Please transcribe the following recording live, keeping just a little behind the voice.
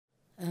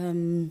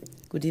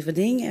Good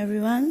evening,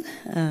 everyone.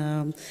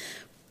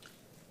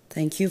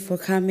 Thank you for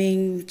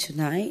coming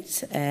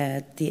tonight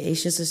at the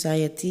Asia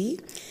Society.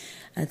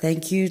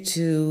 Thank you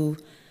to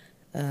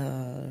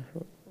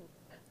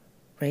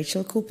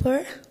Rachel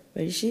Cooper,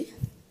 where is she?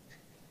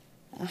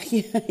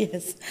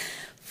 Yes,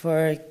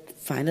 for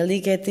finally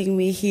getting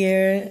me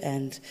here,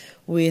 and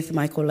with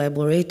my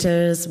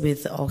collaborators,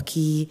 with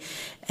Oki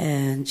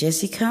and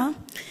Jessica.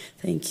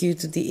 Thank you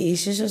to the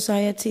Asia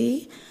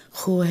Society,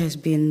 who has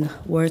been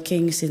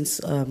working since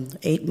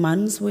 8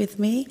 months with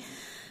me,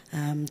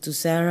 to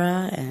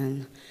Sarah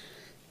and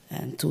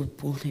to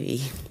Boon.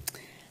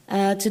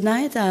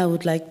 Tonight I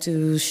would like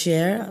to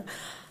share,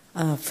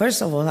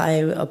 first of all, I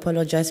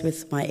apologize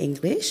with my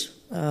English,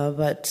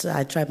 but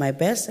I try my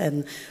best,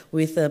 and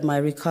with my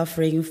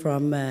recovering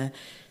from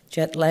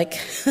jet lag,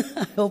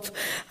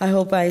 I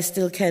hope I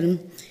still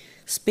can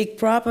speak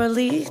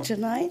properly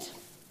tonight.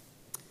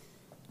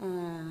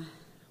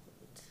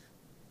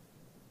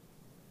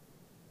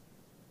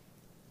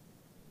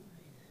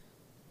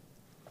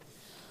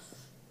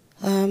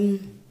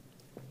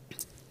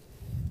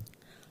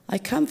 I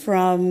come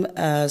from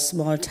a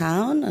small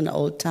town, an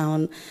old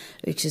town,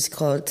 which is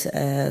called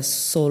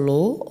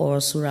Solo or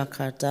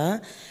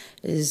Surakarta.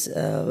 It is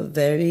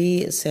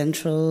very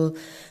central,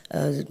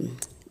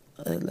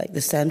 like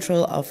the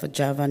central of a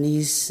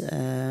Javanese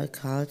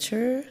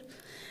culture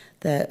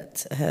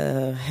that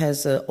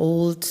has an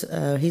old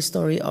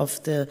history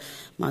of the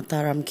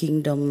Mataram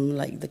kingdom,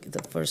 like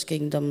the first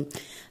kingdom,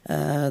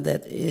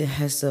 that it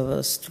has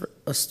a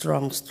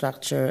strong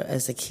structure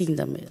as a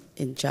kingdom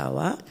in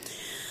Java.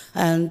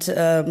 And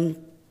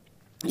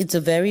it's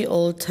a very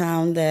old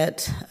town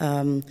that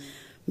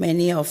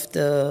many of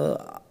the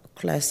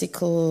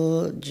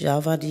classical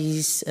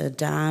Javanese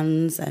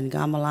dance and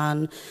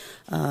gamelan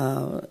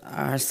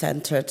are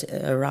centered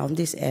around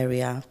this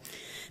area.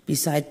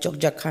 Besides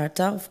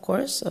Yogyakarta, of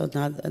course,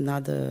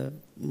 another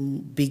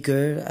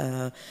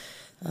bigger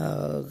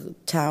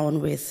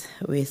town with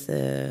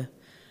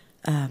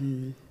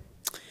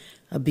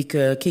a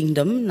bigger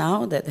kingdom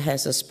now that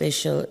has a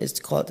special, it's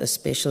called a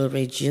special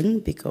region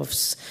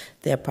because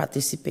their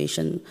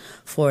participation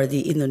for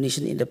the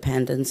Indonesian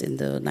independence in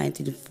the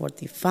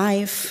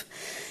 1945.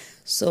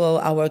 So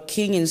our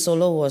king in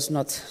Solo was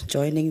not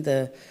joining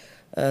the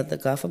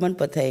government,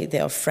 but they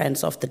are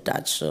friends of the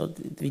Dutch, so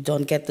we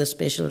don't get the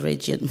special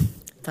region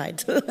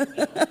title.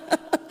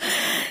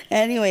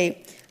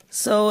 Anyway,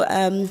 so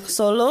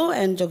Solo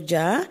and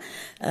Jogja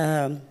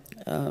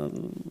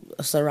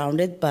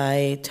surrounded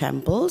by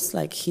temples,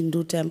 like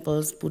Hindu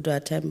temples,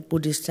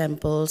 Buddhist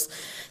temples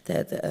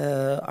that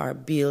are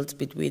built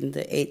between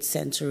the 8th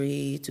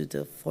century to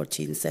the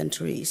 14th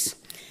centuries.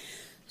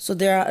 So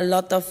there are a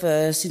lot of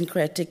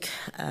syncretic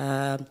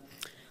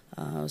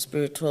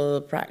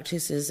spiritual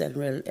practices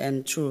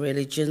and true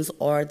religions,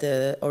 or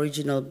the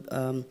original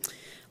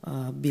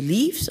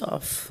beliefs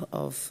of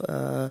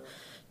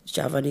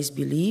Javanese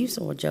beliefs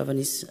or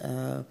Javanese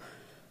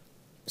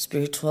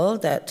spiritual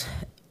that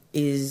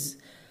is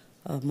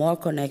more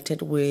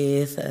connected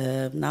with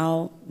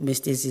now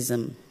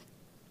mysticism,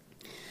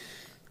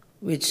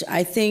 which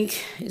I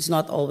think is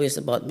not always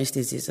about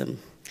mysticism.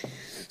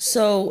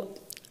 So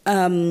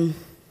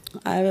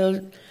I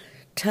will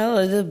tell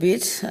a little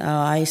bit.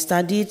 I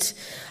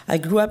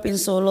grew up in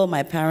Solo.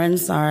 My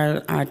parents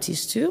are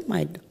artists too.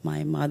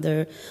 My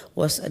mother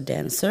was a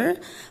dancer.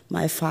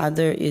 My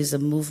father is a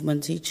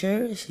movement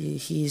teacher.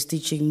 He is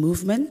teaching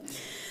movement.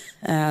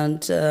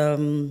 And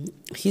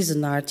he's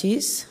an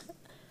artist.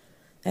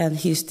 And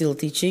he's still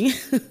teaching.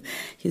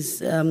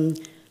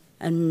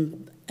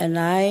 And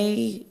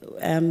I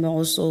am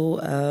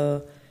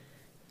also,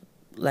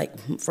 like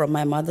from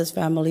my mother's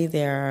family,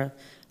 there are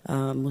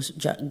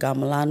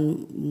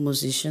gamelan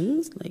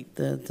musicians, like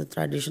the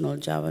traditional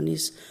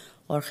Javanese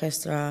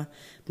orchestra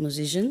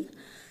musician.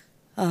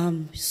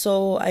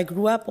 So I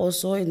grew up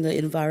also in the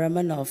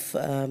environment of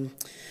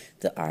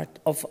the art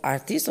of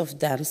artists, of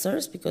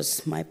dancers,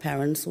 because my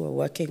parents were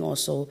working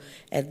also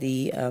at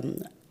the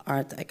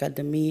art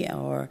academy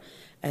or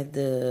at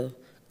the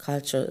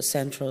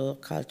central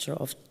culture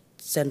of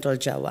Central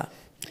Java.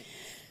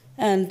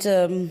 And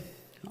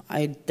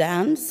I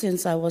danced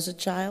since I was a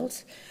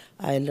child.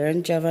 I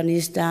learned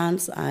Javanese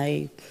dance.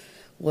 I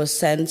was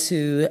sent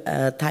to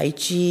Tai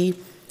Chi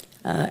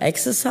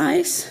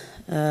exercise.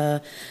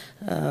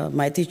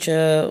 My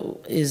teacher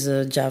is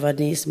a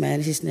Javanese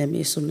man. His name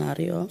is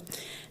Sunario.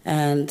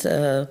 And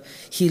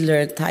he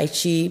learned Tai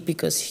Chi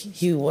because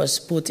he was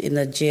put in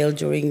a jail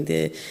during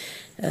the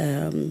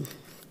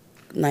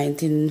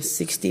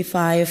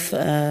 1965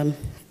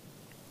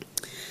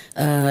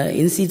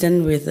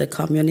 incident with the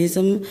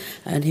communism,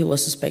 and he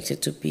was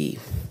suspected to be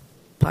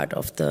part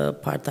of the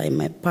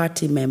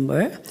party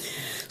member.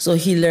 So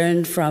he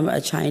learned from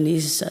a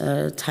Chinese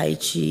Tai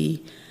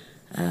Chi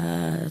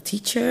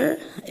teacher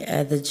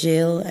at the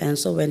jail, and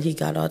so when he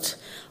got out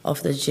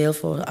of the jail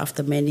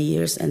after many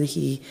years, and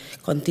he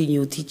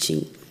continued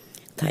teaching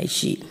Tai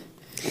Chi.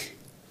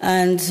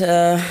 And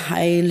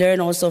I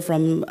learned also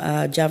from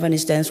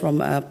Javanese dance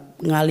from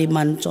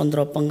Ngaliman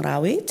Condro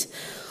Pengrawit,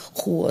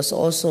 who was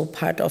also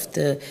part of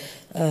the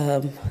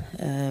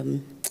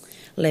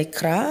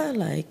LECRA,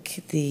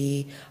 like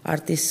the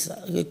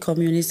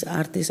Communist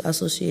Artists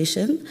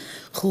Association,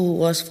 who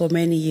was for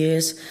many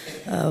years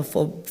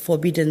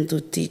forbidden to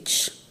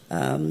teach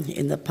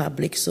in the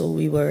public. So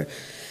we were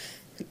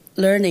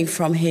learning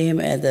from him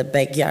at the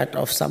backyard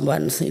of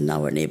someone in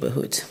our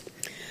neighborhood.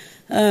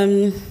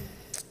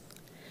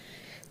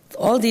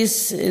 All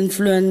this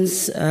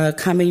influence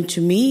coming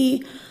to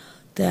me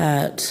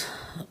that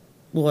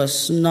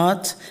was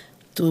not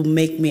to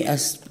make me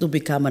to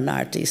become an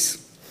artist.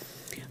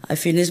 I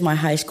finished my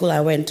high school.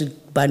 I went to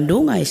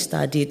Bandung. I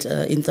studied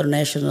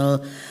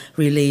international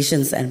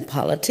relations and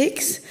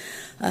politics.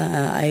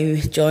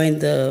 I joined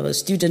the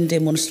student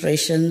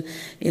demonstration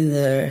in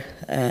the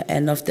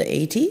end of the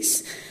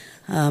 80s.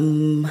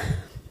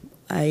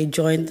 I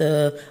joined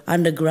the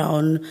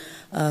underground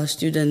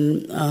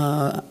student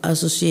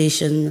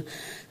association,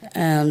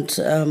 and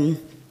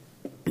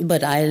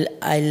but I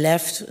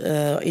left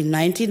in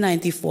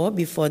 1994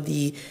 before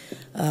the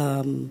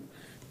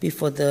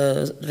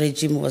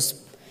regime was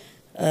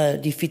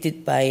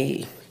defeated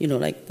by,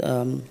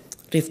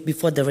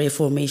 before the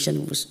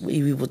Reformation,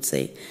 we would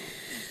say.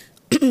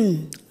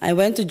 I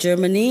went to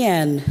Germany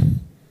and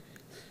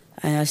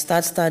I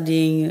started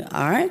studying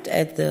art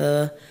at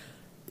the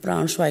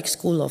Braunschweig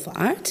School of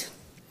Art.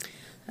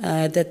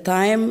 At that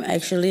time,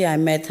 actually, I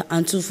met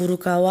Antsu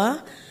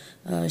Furukawa.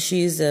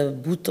 She is a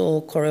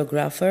butoh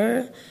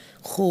choreographer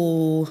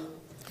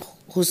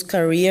whose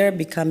career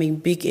becoming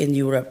big in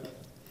Europe.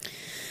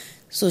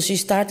 So she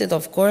started,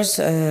 of course,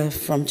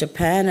 from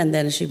Japan, and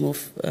then she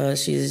moved.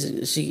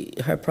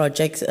 Her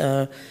projects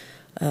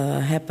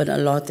happened a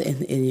lot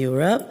in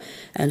Europe,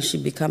 and she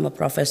became a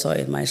professor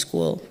in my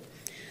school.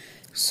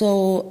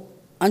 So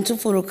Antsu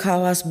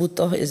Furukawa's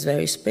butoh is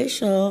very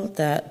special.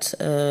 That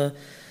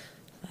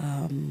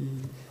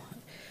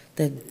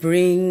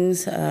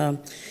brings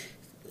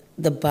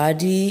the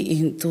body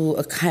into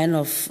a kind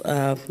of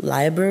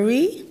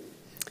library,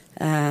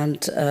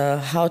 and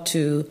how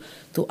to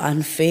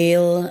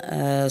unveil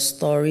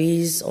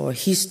stories or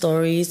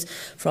histories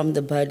from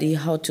the body,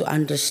 how to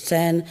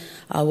understand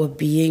our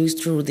beings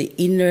through the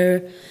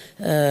inner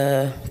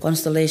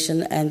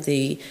constellation and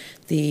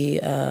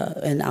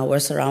and our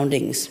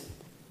surroundings.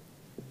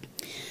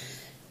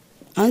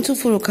 Antsu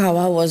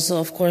Furukawa was,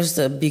 of course,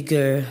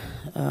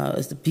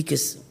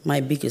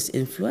 my biggest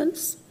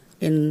influence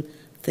in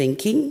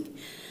thinking,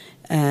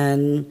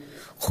 and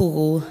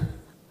who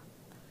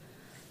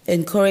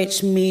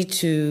encouraged me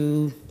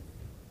to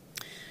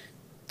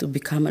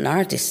become an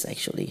artist,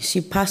 actually.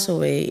 She passed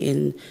away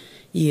in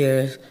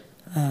year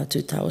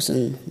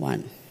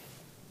 2001.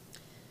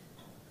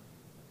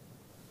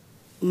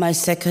 My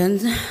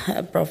second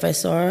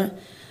professor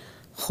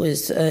who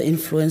is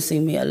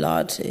influencing me a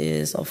lot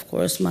is, of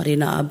course,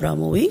 Marina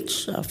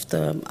Abramović.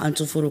 After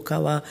Antsu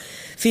Furukawa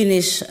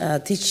finished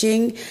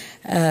teaching,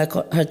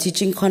 her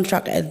teaching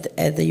contract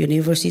at the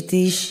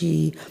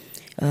university,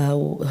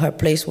 her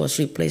place was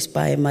replaced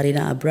by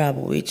Marina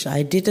Abramović.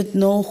 I didn't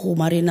know who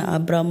Marina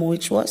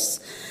Abramović was.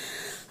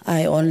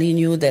 I only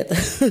knew that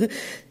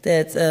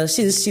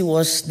since she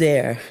was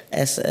there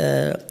as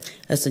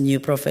a new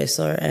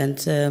professor, and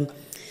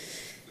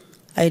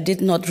I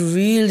did not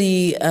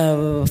really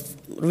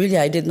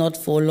I did not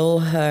follow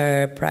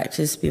her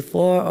practice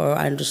before or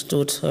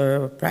understood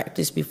her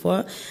practice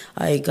before.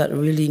 I got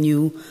really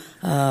new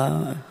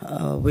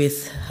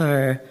with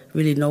her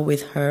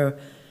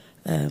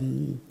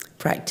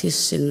practice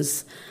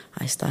since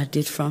I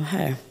started from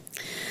her.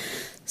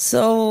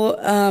 So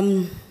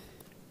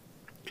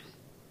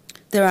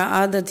there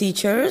are other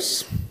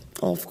teachers,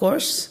 of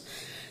course.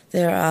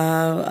 There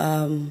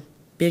are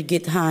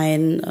Birgit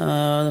Hein,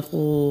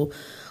 who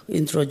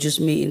introduced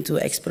me into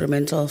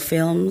experimental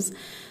films.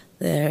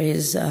 There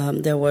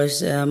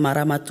was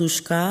Mara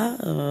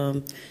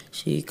Matuszka.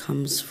 She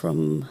comes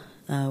from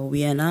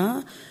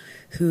Vienna,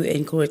 who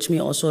encouraged me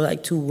also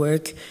to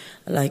work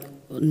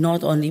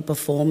not only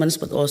performance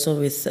but also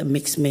with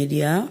mixed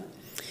media.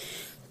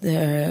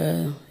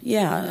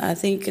 I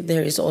think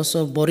there is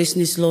also Boris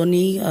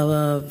Nisloni,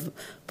 a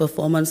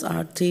performance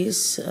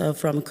artist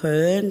from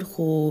Köln,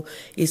 who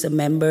is a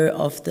member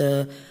of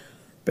the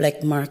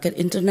Black Market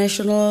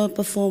International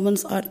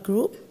Performance Art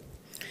Group,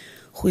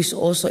 who is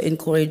also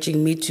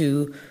encouraging me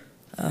to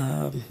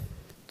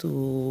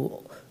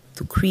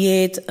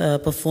create a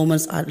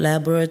performance art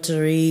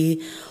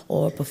laboratory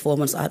or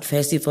performance art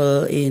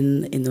festival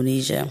in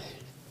Indonesia.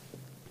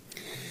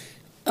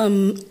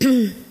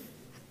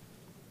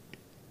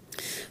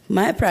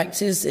 My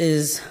practice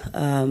is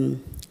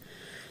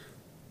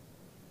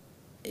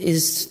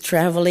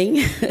traveling,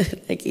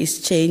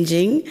 is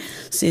changing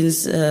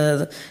since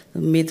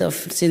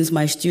since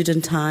my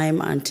student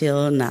time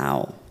until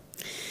now.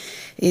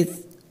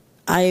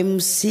 I'm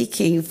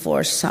seeking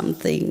for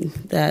something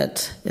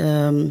that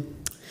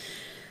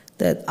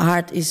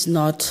art is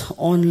not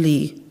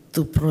only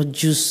to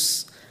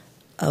produce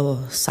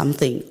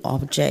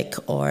object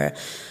or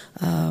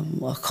a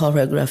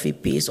choreography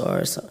piece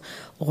or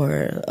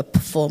or a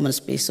performance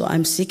piece. So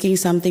I'm seeking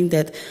something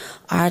that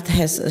art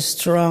has a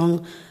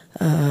strong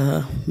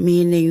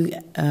meaning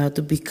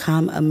to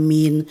become a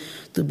mean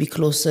to be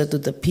closer to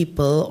the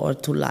people or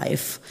to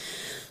life.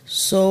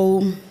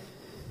 So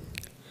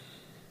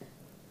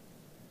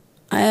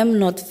I am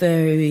not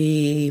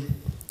very,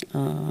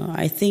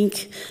 I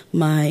think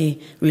my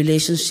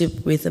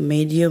relationship with the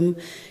medium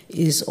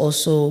is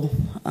also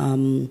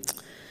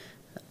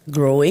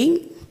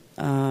growing.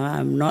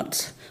 I'm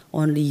not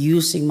only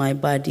using my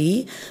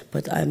body,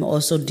 but I'm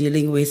also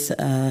dealing with,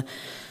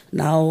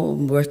 now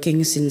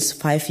working since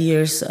 5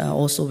 years,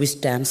 also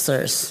with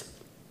dancers.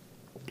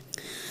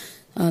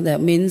 That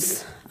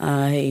means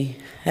I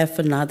have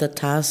another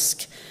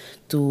task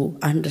to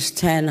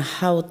understand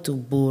how to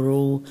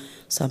borrow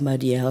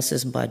somebody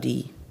else's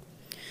body.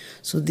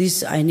 So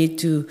this I need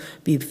to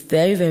be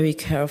very, very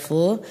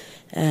careful,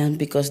 and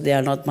because they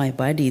are not my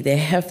body, they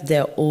have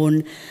their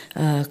own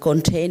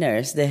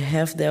containers, they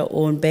have their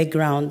own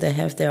background, they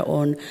have their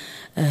own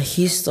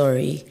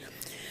history.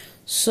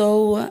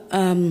 So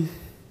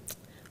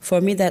for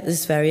me that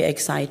is very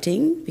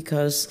exciting,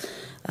 because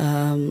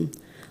to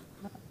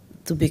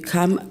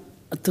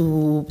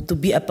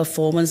be a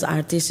performance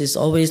artist is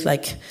always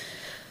like,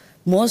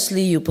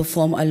 mostly you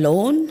perform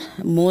alone,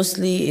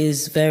 mostly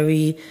is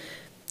very,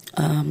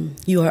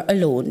 you are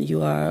alone,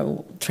 you are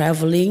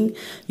traveling,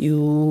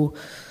 you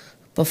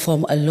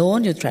perform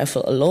alone, you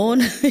travel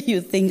alone,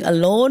 you think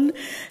alone,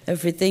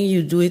 everything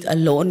you do it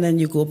alone, and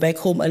you go back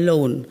home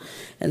alone.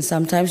 And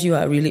sometimes you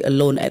are really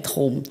alone at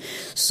home.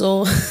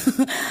 So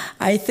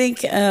I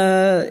think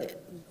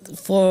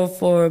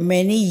for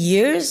many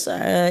years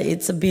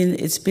it's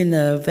been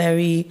a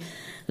very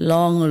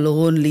long,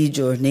 lonely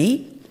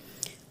journey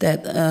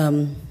that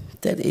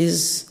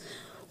is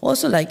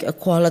also like a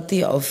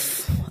quality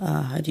of,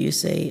 how do you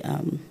say,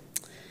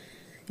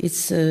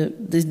 it's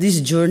this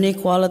journey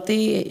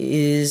quality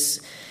is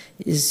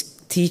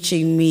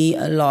teaching me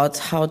a lot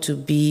how to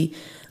be,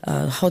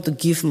 how to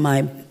give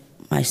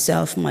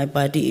myself, my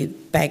body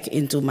back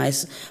into my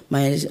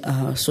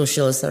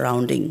social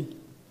surrounding.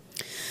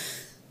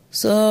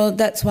 So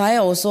that's why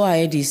also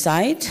I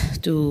decide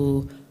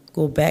to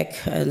go back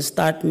and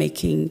start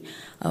making,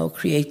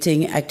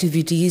 creating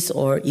activities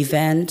or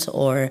event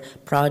or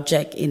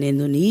project in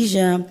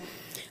Indonesia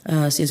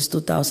since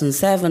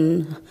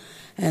 2007.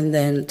 And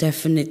then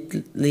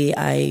definitely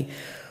I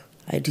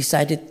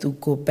decided to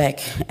go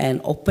back and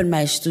open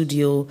my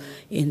studio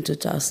in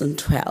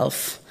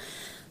 2012.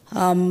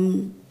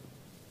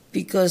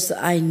 Because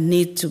I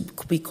need to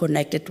be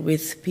connected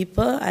with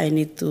people. I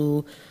need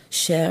to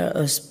share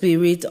a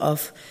spirit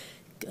of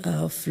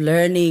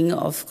learning,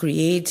 of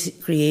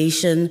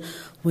creation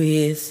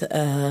with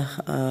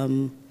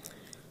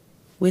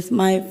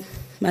my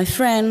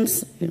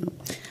friends,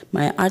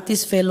 my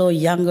artist fellow,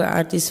 younger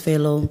artist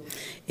fellow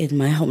in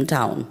my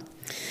hometown.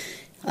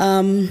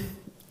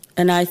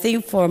 And I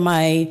think for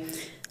my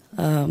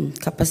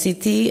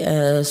capacity,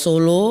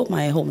 Solo,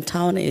 my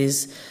hometown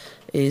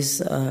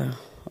is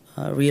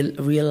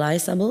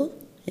realizable.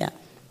 Yeah,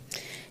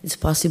 it's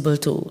possible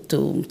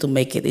to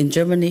make it. In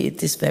Germany,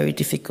 it is very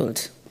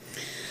difficult.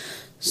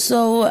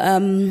 So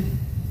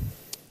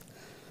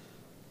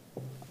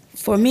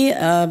for me,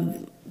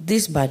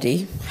 this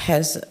body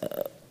has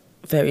a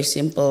very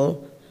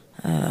simple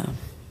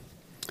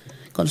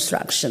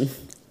construction,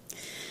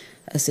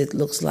 as it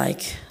looks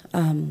like.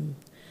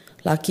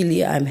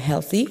 Luckily, I'm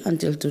healthy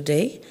until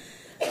today,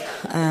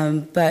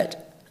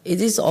 but it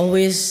is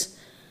always,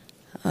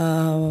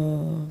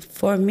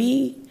 for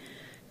me,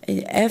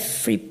 in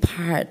every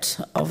part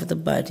of the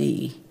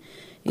body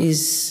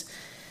is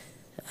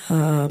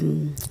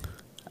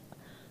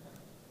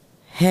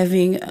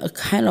having a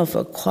kind of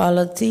a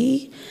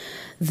quality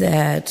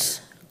that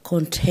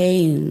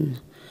contain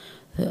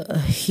a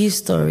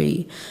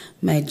history,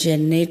 my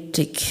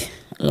genetic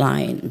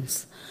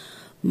lines,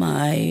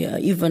 my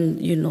even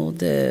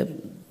the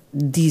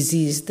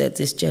disease that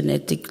is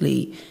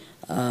genetically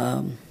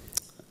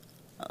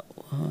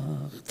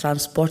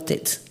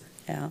transported.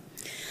 Yeah,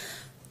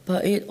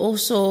 but it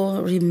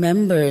also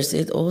remembers.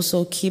 It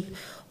also keep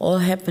all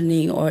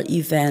happening or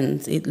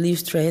events. It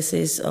leaves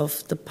traces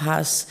of the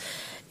past.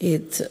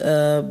 It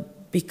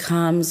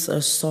becomes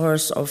a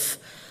source of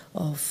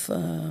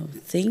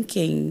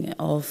thinking,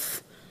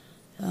 of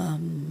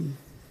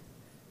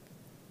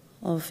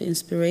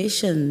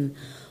inspiration,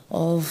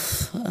 of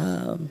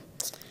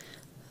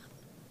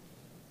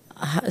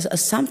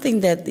something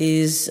that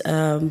is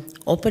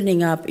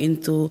opening up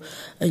into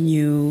a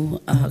new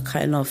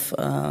kind of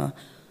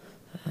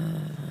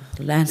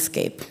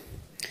landscape.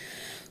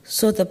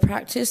 So the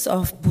practice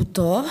of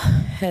butoh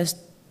has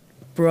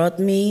brought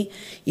me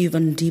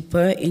even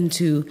deeper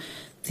into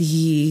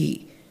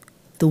the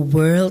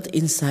world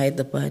inside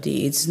the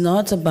body. It's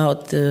not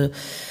about the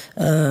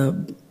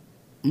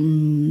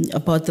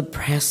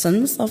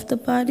presence of the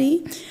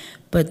body,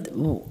 but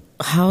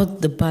how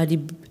the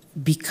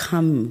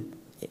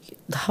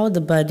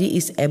body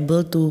is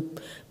able to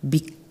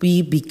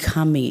we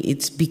becoming.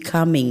 It's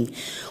becoming.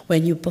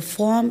 When you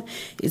perform,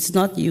 it's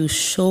not you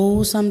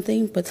show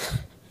something, but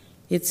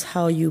it's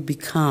how you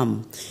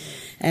become.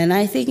 And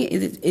I think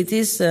it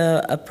is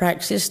a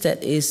practice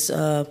that is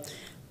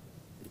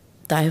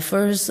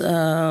differs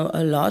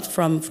a lot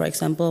from, for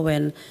example,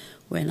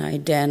 when I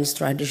dance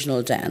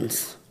traditional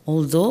dance.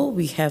 Although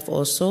we have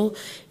also,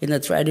 in the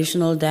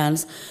traditional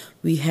dance,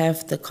 we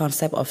have the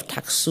concept of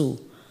taksu.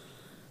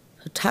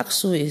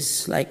 Taksu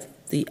is like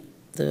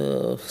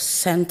the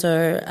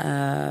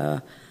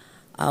center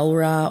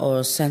aura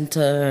or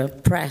center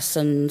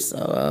presence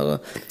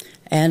or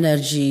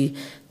energy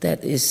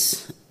that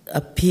is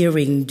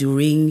appearing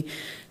during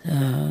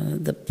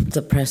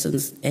the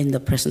presence in the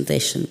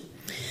presentation.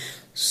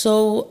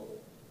 So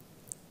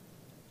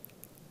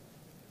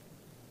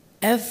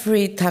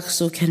every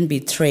taksu can be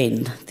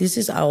trained. This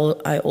is how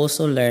I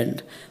also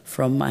learned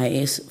from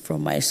my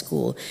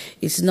school.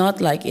 It's not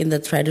like in the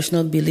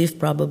traditional belief,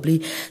 probably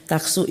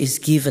taksu is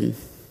given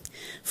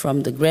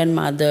from the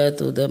grandmother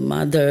to the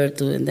mother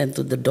and then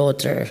to the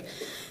daughter,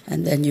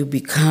 and then you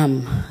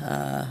become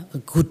a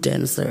good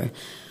dancer.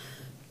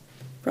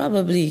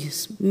 Probably,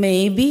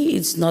 maybe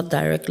it's not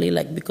directly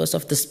like because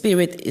of the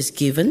spirit is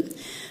given,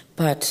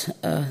 but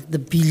the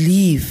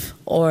belief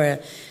or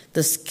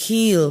the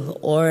skill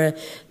or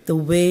the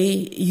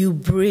way you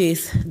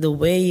breathe, the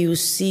way you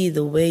see,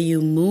 the way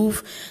you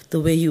move, the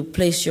way you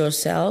place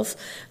yourself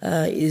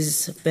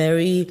is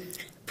very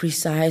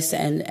precise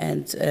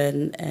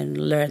and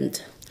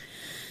learned.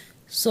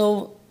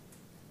 So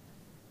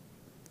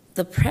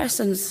the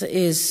presence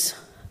is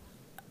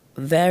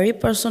very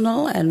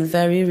personal and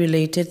very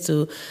related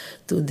to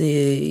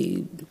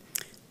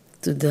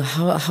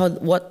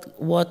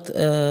what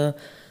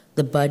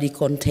the body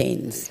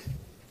contains.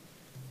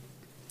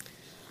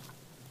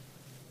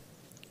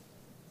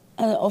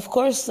 Of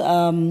course,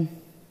 as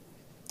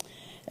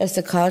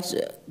a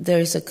culture, there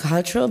is a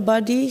cultural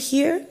body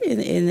here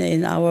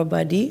in our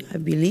body, I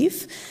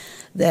believe,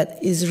 that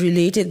is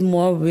related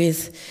more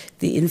with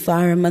the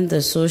environment,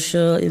 the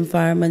social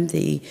environment,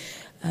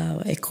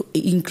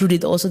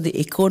 included also the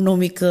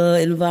economical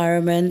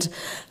environment,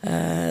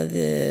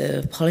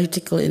 the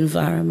political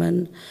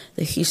environment,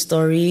 the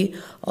history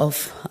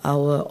of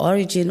our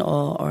origin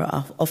or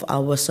of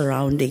our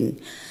surrounding.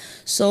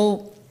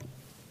 So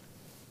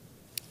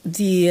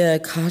the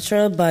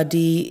cultural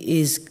body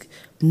is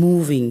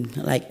moving,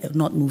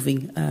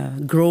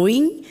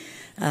 growing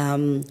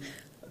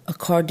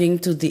according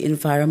to the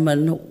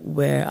environment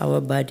where our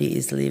body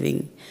is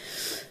living.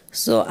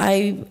 So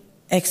I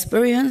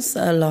experienced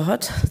a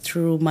lot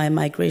through my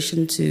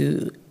migration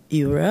to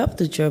Europe,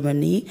 to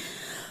Germany,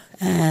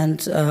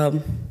 and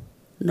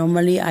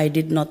normally I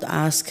did not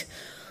ask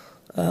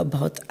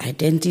about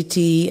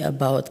identity,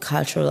 about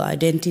cultural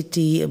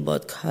identity,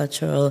 about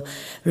cultural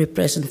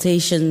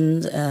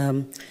representation,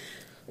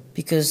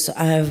 because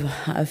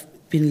I've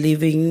been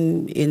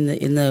living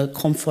in a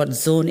comfort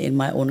zone in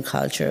my own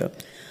culture.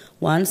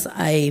 Once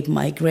I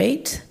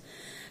migrate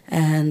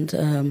and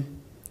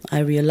I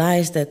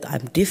realize that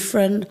I'm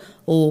different,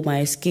 oh,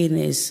 my skin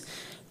is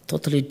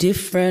totally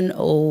different,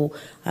 oh,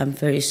 I'm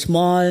very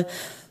small,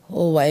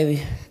 oh,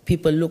 why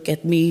people look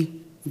at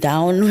me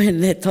down when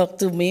they talk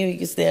to me,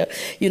 because they're,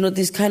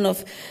 this kind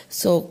of,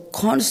 so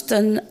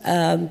constant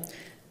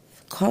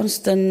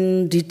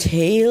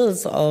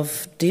details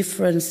of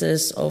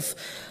differences, of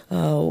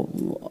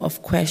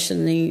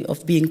questioning,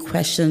 of being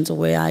questioned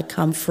where I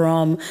come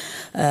from,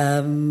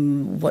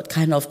 what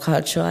kind of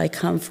culture I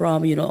come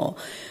from,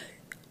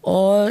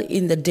 all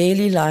in the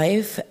daily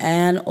life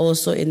and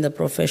also in the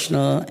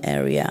professional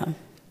area.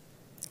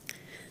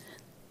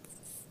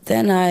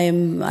 Then I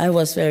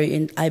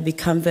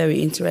become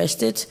very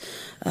interested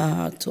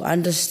to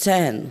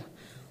understand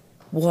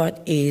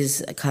what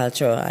is a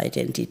cultural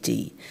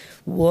identity,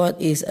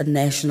 what is a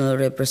national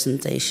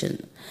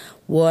representation,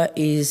 what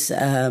is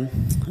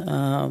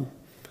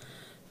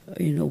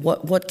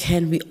what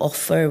can we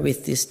offer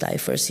with this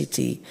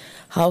diversity?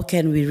 How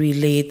can we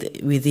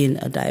relate within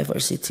a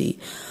diversity?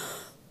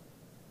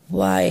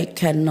 Why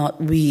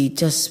cannot we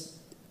just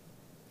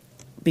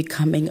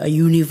becoming a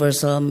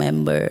universal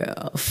member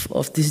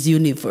of this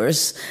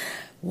universe?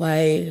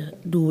 Why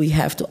do we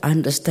have to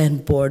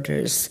understand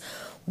borders?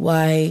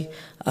 Why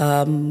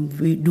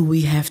do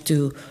we have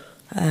to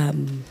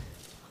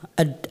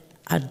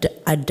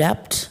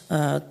adapt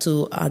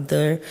to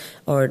other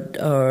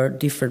or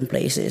different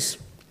places?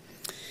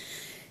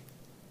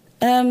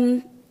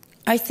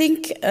 I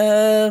think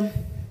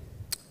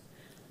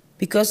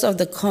because of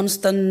the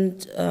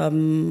constant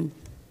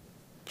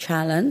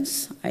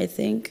challenge, I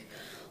think,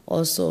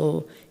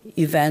 also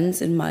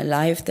events in my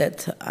life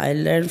that I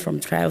learned from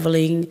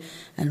traveling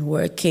and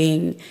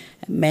working,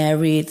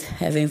 married,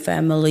 having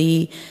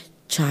family,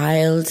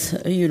 child,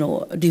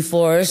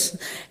 divorce,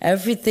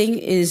 everything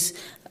is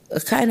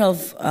kind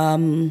of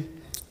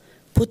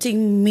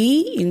putting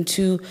me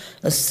into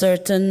a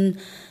certain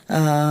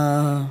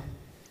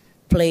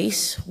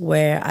place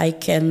where I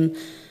can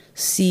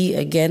see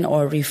again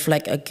or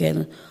reflect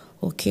again,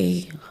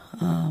 okay,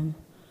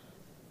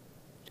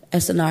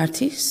 as an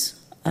artist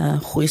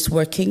who is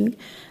working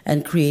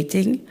and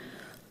creating,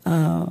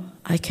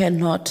 I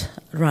cannot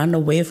run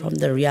away from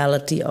the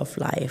reality of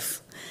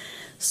life.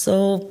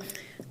 So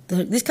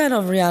this kind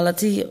of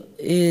reality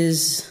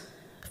is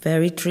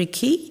very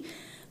tricky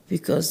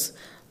because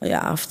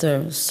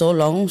after so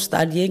long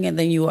studying, and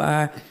then you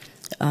are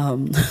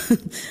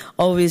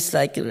always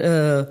like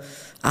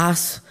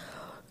asked,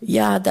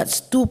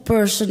 that's too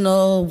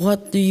personal.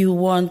 What do you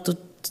want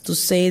to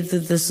say to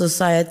the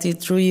society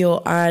through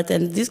your art?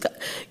 And this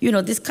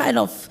kind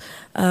of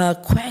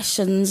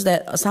questions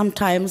that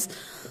sometimes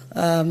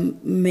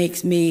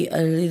makes me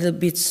a little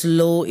bit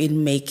slow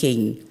in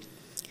making.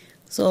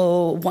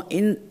 So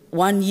in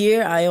 1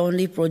 year, I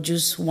only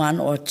produce 1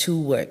 or 2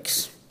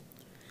 works.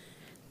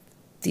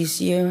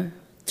 This year,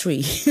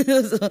 3.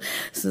 So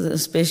it's a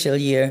special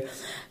year.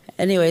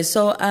 Anyway,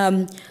 so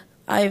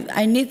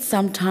I need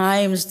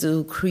sometimes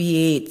to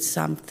create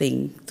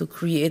something, to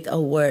create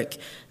a work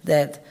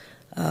that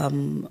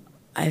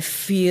I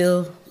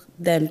feel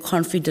then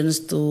confidence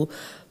to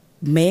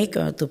make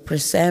or to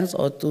present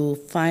or to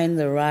find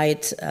the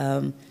right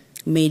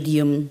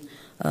medium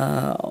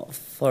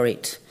for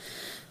it.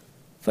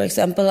 For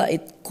example,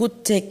 it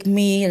could take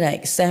me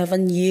like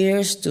 7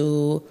 years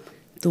to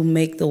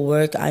make the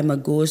work I'm a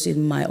Ghost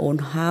in my own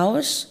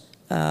house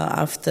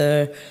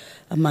after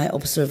my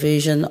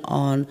observation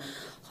on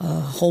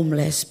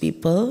homeless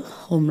people,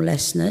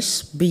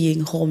 homelessness,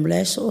 being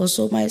homeless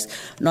also,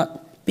 not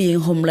being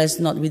homeless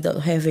not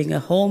without having a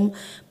home,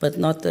 but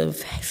not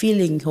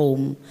feeling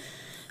home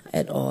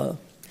at all.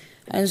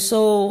 And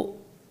so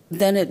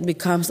then it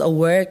becomes a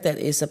work that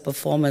is a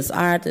performance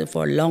art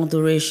for long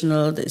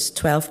durational. It's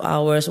 12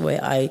 hours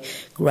where I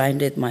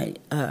grinded my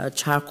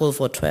charcoal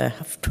for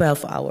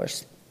 12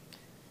 hours.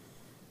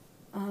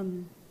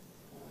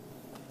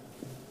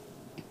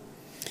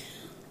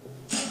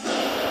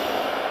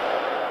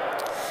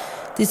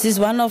 This is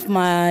one of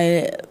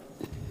my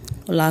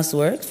last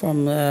work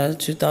from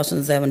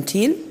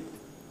 2017.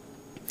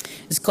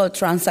 It's called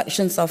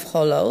Transactions of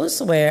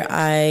Hollows, where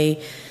I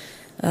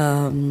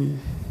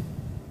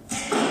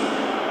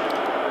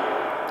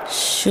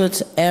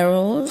shoot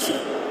arrows,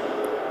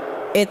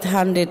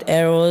 800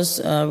 arrows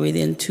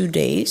within 2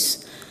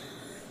 days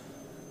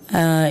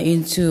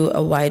into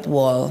a white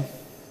wall.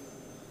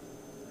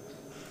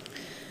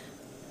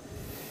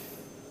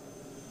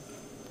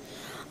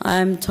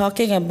 I'm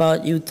talking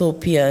about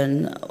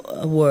utopian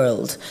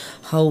world,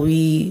 how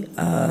we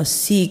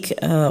seek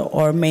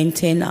or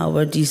maintain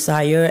our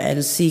desire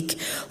and seek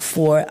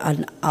for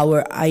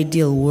our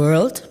ideal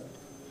world.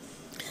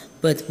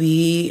 But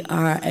we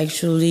are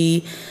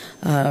actually,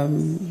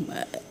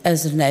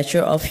 as a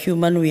nature of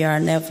human, we are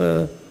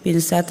never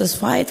been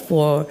satisfied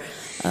for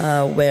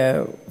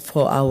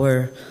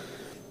our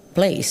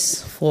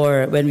place,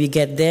 for when we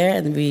get there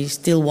and we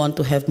still want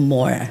to have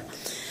more.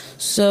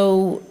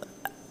 So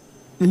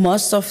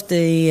most of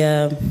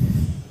the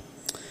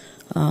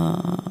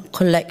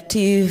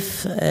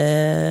collective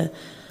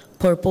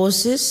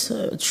purposes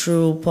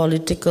through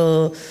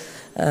political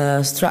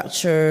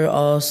structure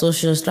or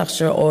social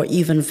structure or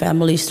even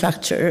family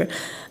structure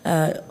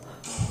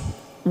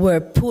were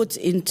put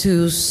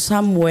into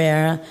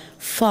somewhere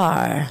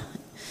far,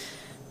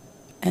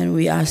 and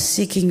we are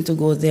seeking to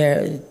go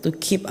there to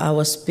keep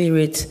our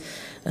spirit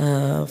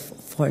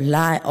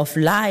of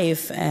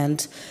life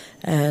and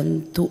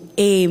to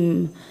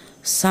aim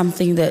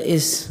something that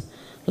is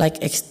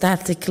like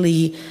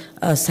ecstatically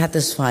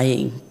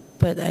satisfying.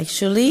 But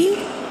actually,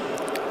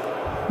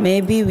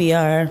 maybe we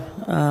are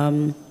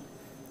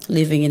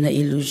living in an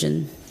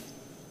illusion.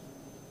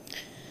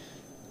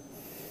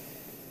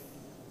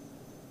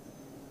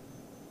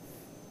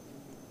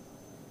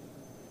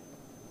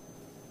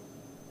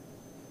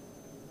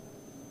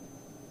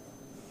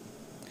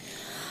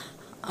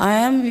 I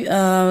am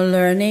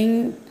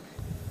learning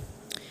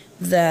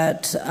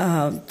that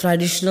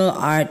traditional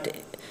art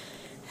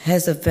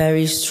has a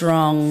very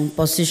strong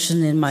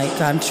position in my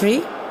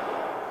country,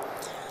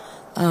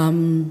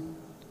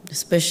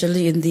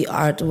 especially in the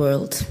art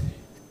world.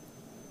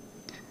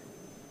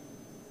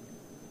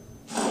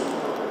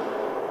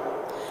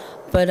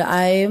 But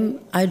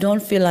I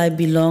don't feel I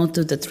belong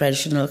to the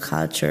traditional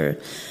culture.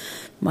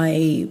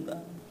 My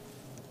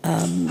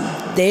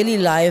daily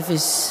life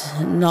is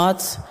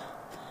not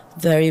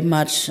very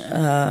much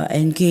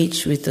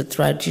engaged with the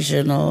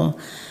traditional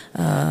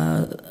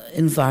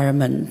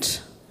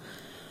environment.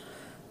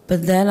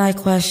 But then I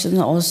question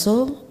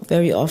also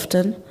very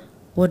often,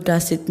 what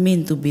does it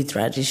mean to be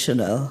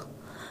traditional?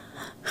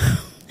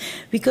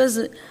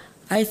 Because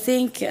I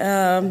think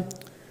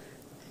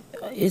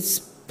it's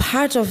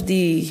part of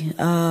the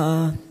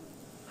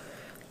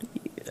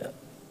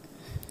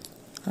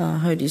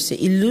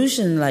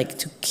illusion, like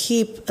to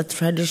keep a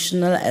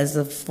traditional as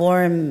a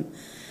form,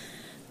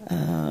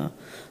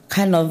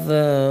 kind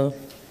of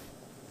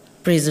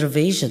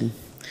preservation.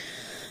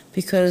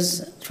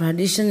 Because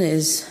tradition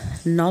is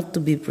not to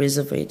be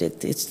preserved,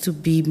 it's to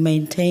be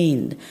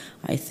maintained,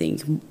 I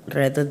think,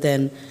 rather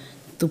than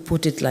to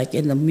put it like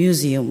in a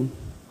museum.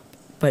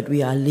 but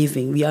we are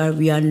living. We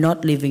are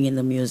not living in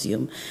the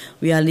museum.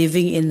 We are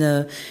living in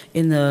a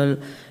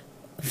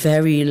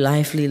very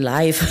lively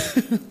life,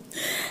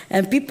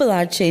 and people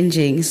are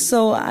changing.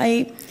 So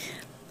I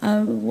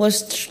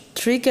was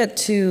triggered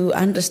to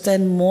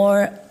understand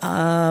more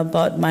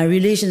about my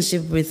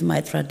relationship with my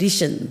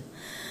tradition,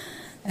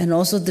 and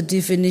also the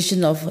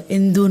definition of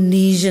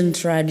Indonesian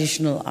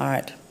traditional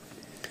art,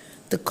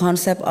 the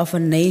concept of a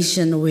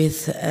nation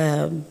with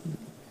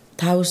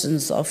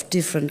thousands of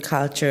different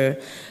culture,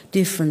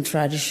 different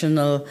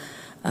traditional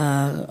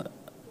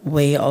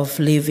way of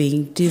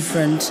living,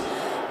 different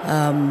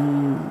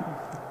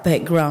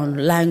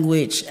background,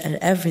 language, and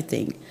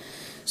everything.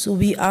 So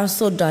we are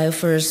so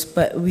diverse,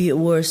 but we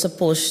were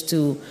supposed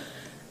to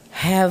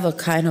have a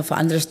kind of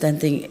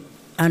understanding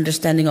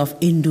of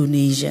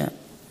Indonesia.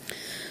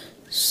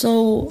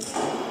 So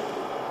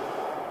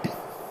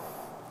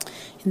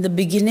in the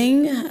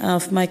beginning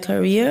of my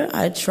career,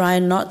 I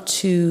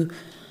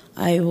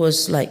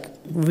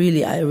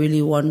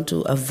really want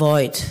to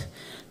avoid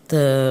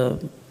the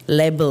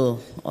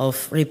label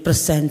of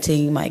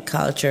representing my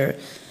culture.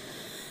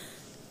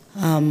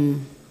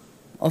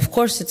 Of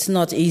course, it's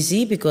not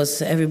easy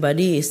because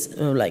everybody is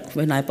like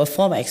when I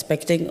perform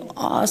expecting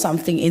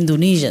something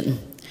Indonesian,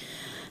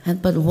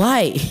 but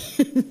why?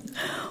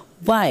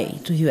 Why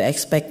do you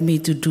expect me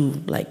to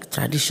do like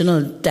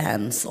traditional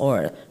dance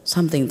or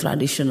something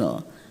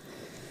traditional?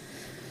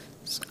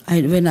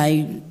 When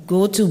I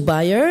go to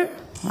Bayer,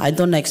 I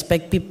don't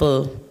expect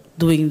people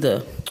doing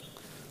to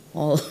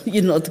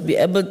be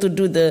able to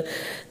do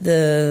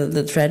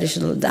the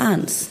traditional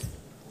dance.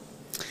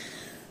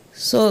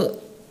 So,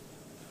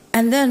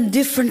 and then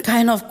different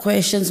kind of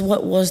questions.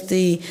 What was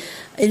the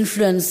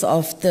influence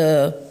of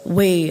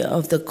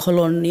the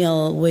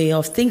colonial way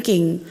of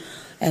thinking,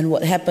 and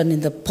what happened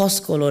in the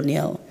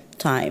post-colonial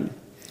time?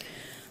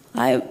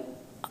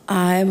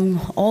 I'm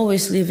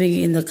always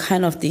living in the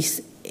kind of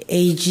this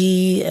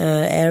AG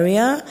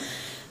area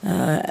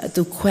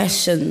to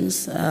question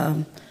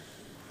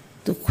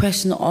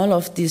all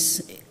of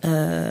this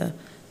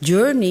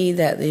journey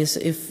that is,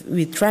 if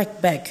we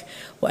track back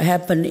what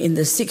happened in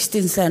the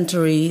 16th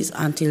centuries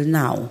until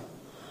now.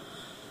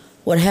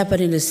 What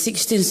happened in the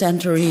 16th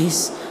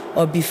centuries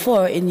or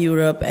before in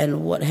Europe,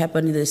 and what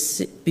happened in the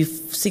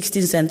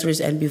 16th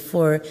centuries and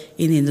before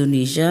in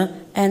Indonesia,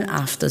 and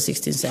after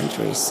 16th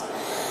centuries.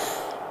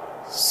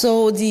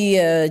 So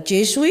the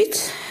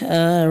Jesuit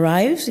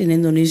arrived in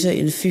Indonesia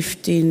in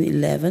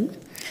 1511.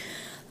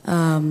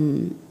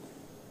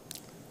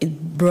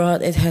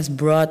 It has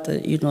brought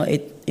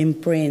it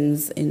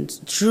imprints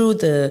through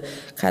the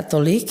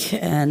Catholic,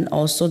 and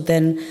also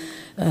then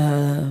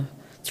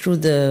through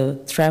the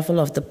travel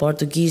of the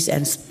Portuguese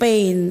and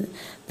Spain,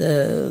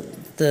 the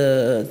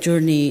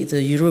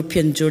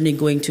European journey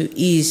going to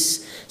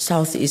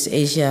Southeast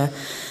Asia,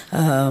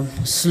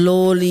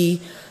 slowly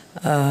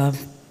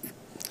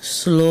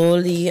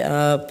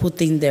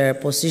putting their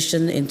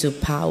position into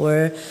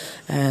power,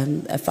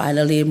 and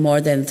finally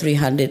more than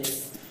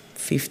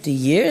 350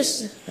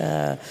 years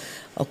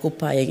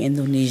occupying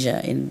Indonesia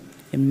in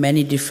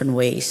many different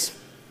ways.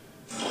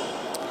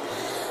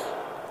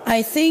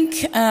 I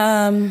think,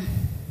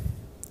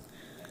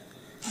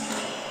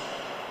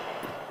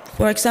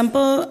 for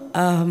example,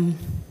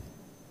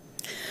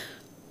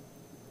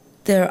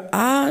 there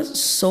are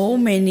so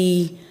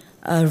many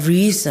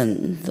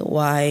reasons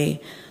why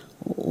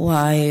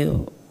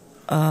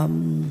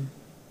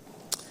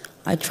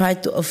I try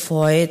to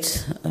avoid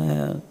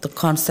the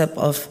concept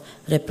of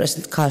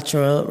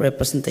cultural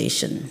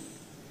representation.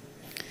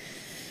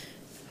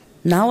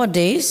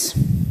 Nowadays,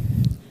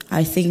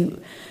 I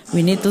think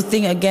we need to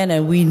think again,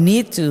 and we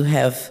need to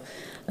have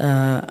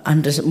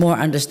more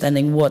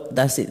understanding what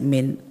does it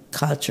mean,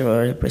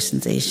 cultural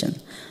representation.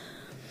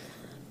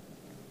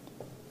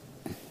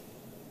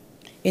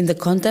 In the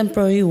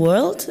contemporary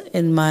world,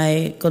 in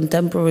my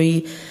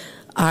contemporary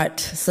art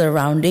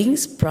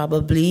surroundings,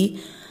 probably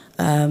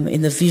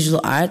in the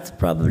visual art,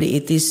 probably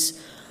it's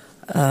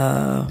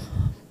a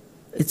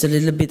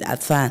little bit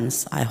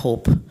advanced, I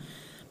hope.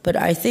 But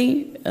I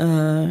think,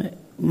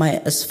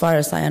 as far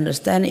as I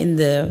understand, in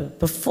the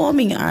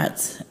performing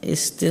arts, is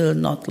still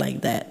not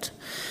like that.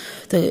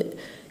 The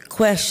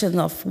question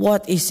of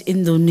what is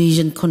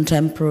Indonesian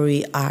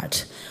contemporary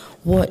art,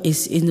 what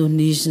is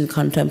Indonesian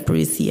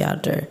contemporary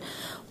theater,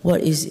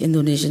 what is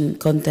Indonesian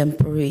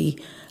contemporary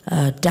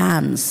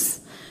dance,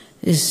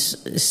 is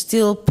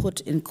still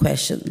put in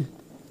question.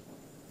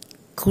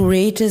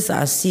 Curators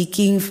are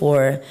seeking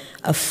for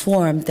a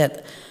form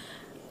that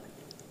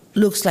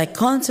looks like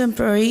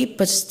contemporary,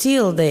 but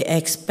still they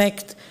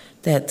expect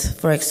that,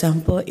 for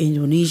example,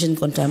 Indonesian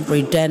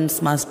contemporary dance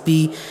must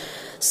be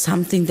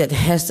something that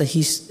has a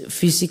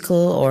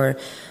physical or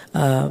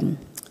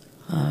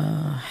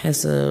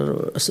has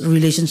a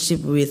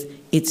relationship with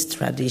its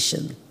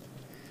tradition.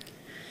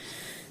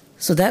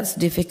 So that's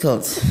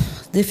difficult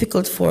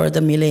for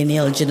the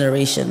millennial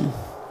generation,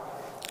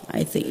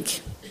 I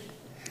think.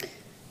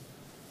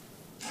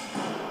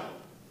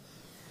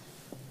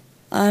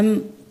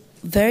 I'm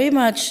very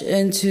much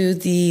into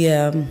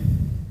the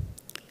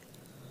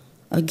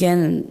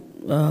again,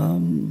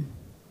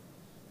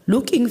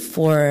 looking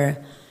for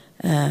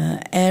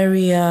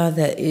area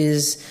that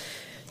is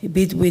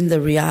between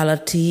the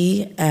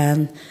reality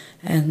and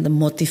the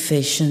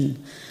motivation.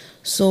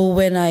 So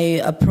when I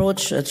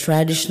approach a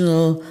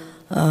traditional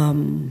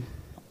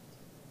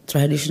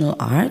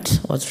art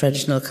or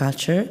traditional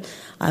culture,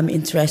 I'm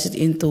interested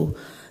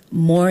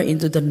more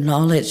into the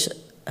knowledge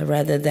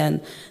rather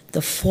than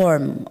the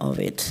form of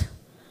it.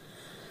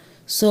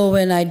 So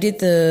when I did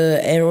the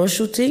arrow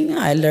shooting,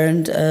 I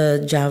learned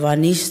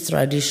Javanese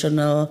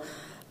traditional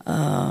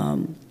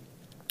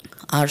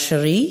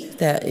archery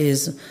that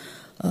is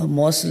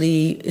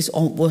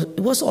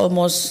was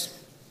almost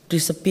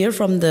disappeared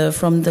from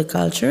the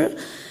culture,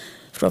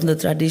 from the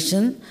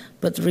tradition,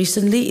 but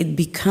recently it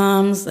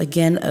becomes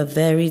again a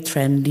very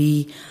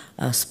trendy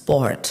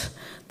sport,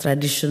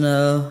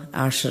 traditional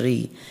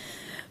archery,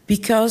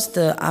 because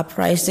the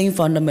uprising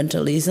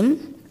fundamentalism,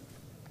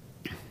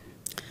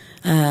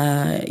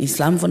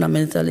 Islam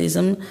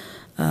fundamentalism,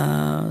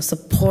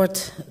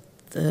 support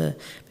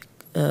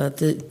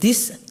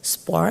this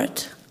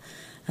sport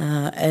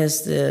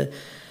as the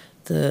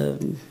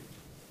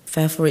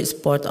favorite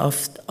sport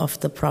of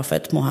the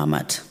Prophet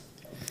Muhammad.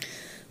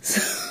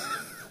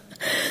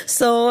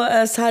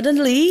 So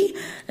suddenly,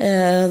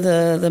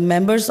 the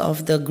members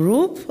of the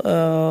group,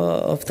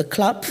 of the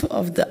club,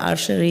 of the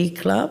archery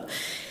club,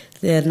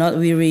 they are not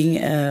wearing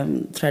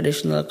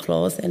traditional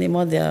clothes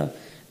anymore. They are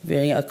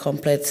wearing a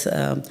complete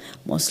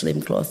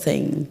Muslim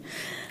clothing.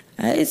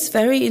 It's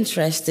very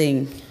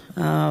interesting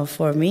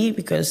for me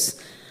because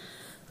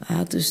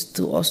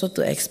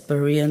to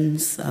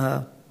experience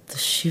the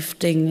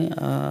shifting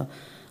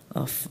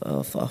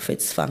of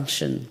its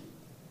function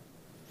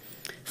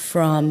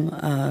from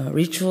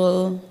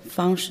ritual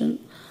function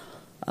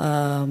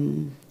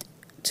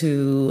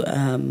to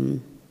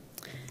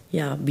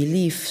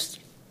belief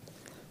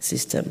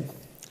system.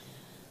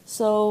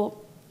 So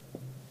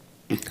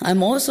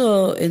I'm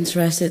also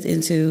interested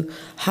into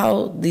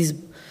how this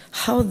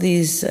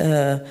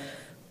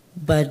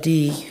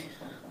body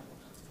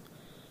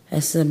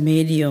as a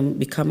medium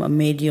become a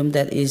medium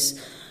that is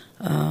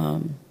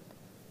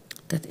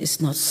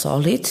not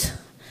solid,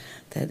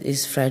 that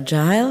is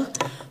fragile,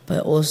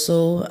 but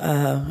also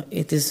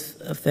it is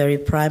very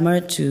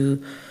primal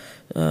to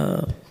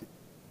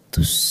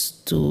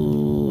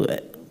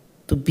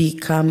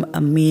become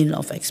a mean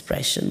of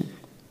expression.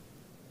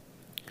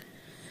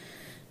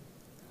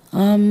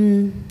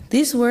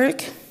 This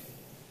work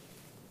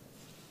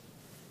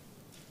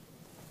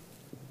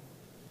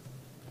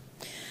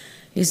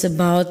is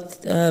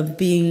about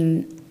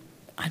being,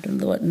 I don't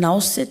know what,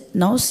 nauseatic.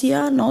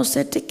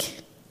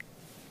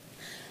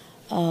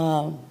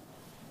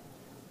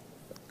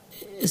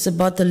 It's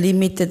about the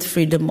limited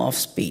freedom of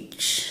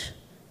speech.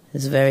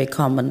 It's a very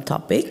common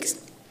topic,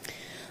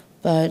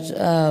 but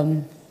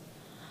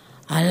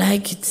I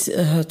like it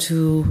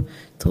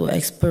to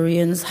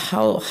experience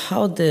how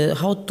to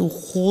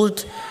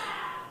hold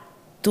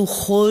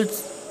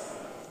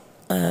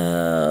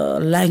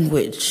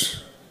language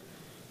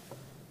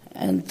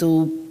and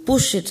to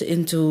push it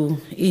into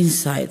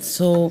insight.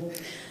 So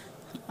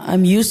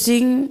I'm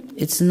using,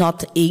 it's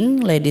not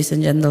ink, ladies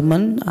and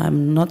gentlemen.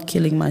 I'm not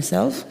killing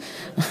myself.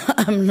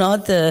 I'm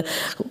not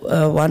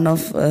one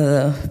of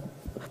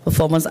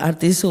performance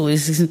artists who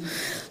is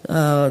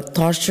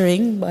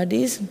torturing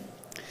bodies.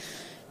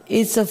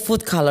 It's a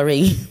food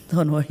coloring,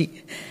 don't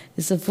worry.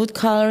 It's a food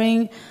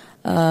coloring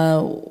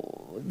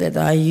that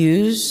I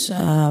use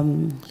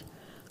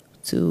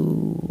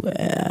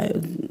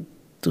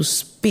to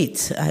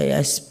spit.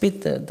 I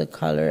spit the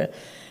color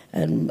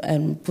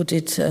and put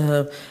it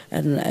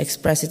and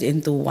express it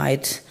into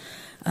white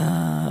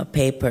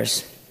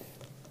papers.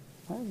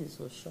 Why is it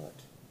so short?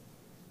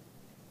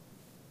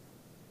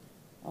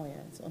 Oh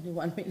yeah, it's only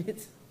 1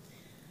 minute.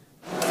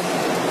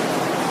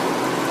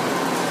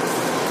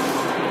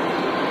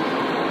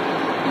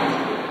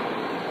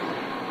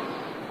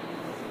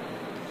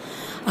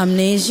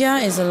 Amnesia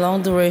is a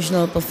long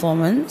durational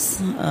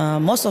performance.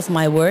 Most of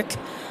my work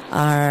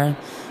are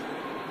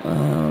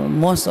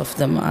most of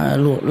them are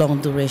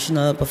long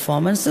durational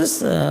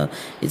performances.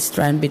 It's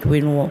trend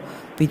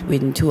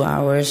between 2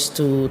 hours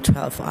to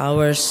 12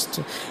 hours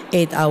to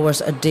 8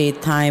 hours a day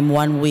time,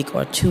 1 week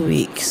or 2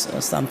 weeks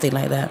or something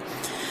like that.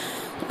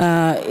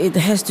 It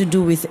has to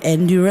do with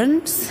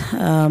endurance.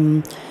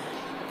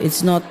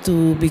 It's not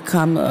to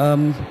become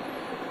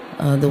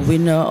the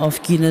winner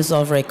of Guinness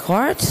of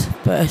Record,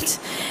 but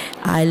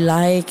I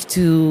like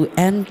to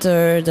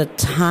enter the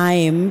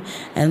time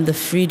and the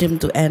freedom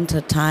to enter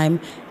time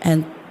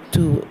and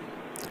to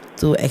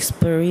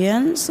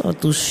experience or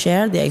to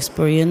share the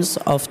experience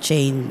of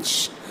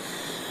change.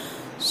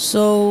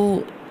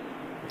 So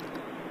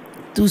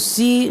to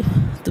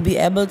be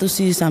able to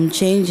see some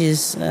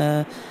changes,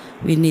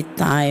 we need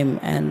time,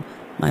 and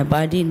my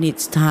body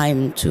needs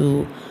time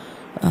to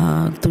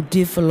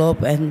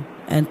develop and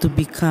to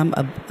become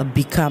a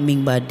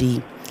becoming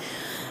body.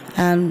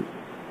 And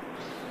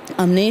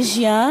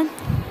Amnesia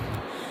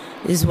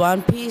is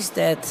one piece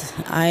that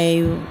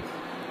I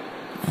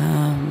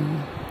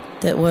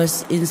that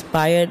was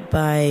inspired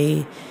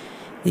by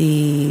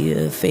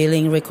the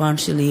failing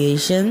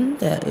reconciliation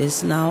that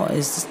is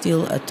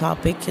still a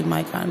topic in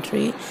my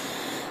country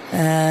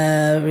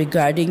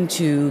regarding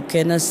to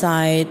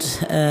genocide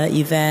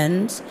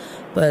events,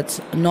 but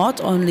not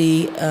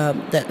only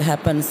that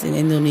happens in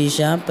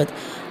Indonesia, but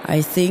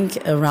I think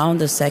around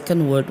the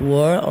Second World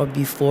War or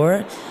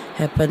before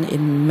happened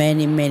in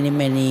many, many,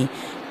 many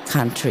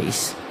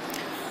countries.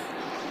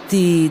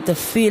 The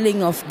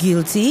feeling of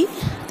guilty,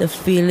 the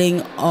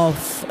feeling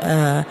of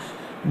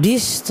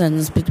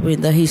distance between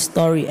the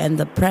history and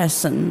the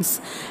present,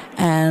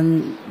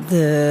 and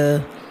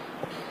the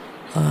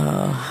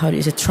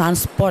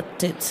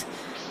transported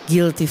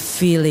guilty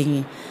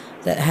feeling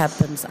that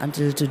happens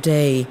until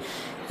today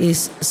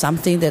is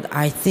something that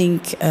I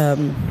think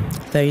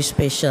very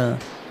special.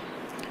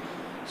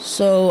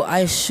 So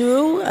I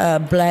show a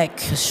black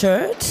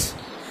shirt.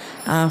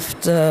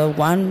 After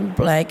one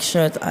black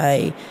shirt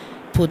I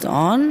put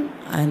on,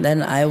 and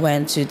then I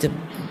went to the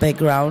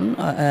background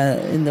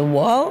in the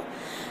wall,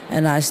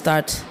 and I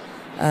start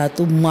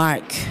to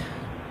mark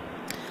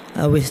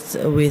with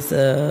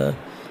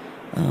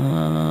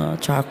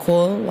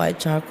charcoal, white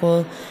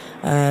charcoal,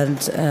 and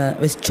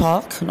with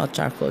chalk, not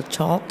charcoal,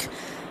 chalk,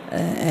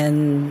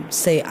 and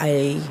say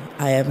I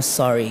am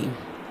sorry.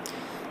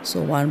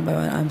 So one by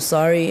one, I'm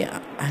sorry,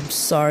 I'm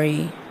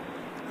sorry,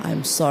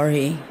 I'm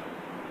sorry,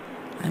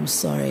 I'm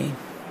sorry.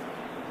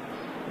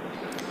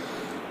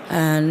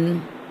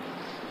 And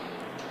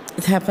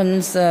it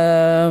happens,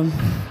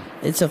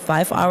 it's a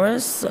 5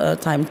 hours,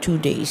 time 2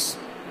 days.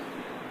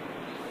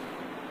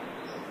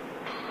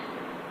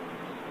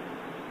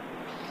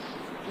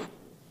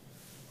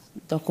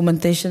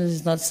 Documentation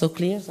is not so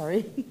clear,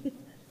 sorry.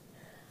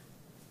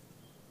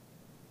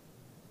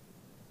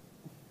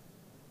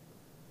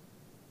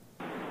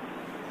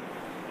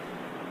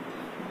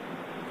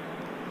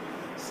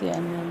 See,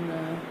 and then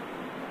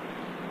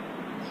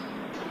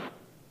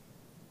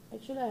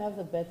actually I have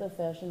the better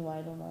version. Why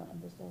I don't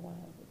understand why I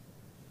have it.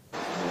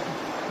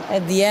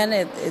 At the end,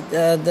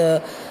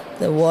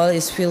 the wall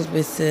is filled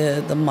with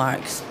the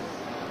marks.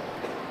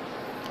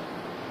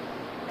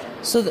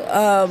 So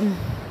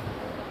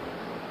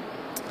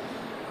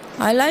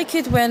I like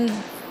it when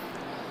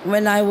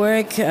I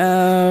work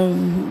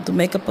to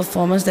make a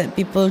performance that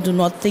people do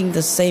not think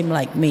the same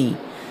like me.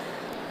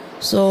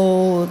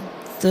 So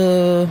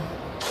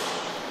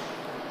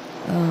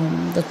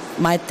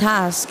my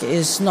task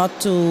is not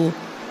to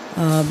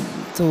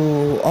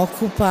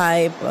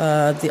occupy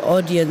the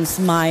audience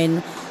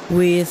mind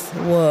with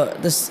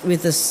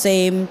the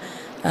same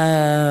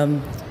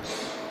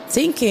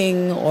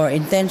thinking or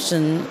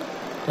intention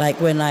like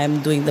when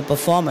I'm doing the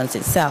performance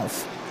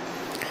itself.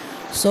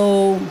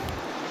 So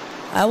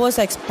I'm always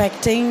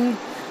expecting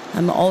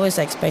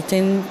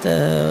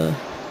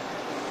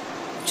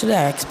actually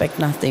I expect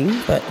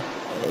nothing, but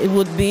it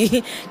would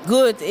be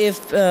good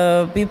if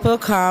people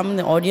come,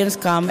 the audience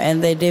come,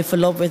 and they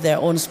develop with their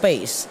own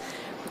space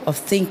of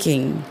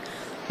thinking,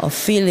 of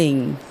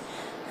feeling,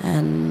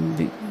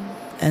 and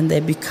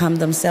they become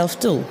themselves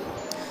too.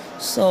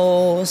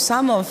 So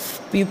some of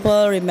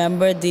people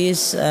remember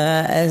this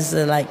as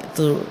like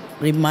the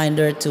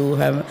reminder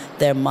to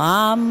their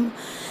mom.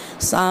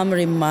 Some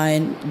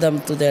remind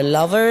them to their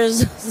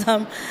lovers.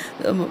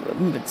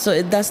 So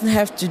it doesn't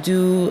have to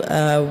do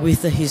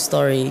with the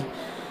history,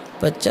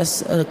 but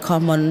just a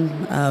common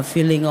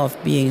feeling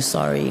of being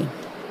sorry,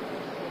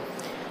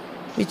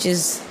 which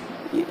is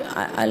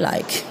I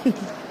like.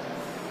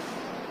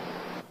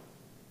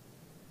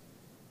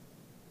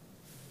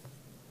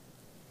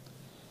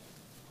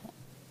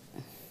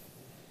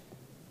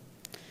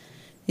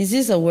 This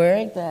is a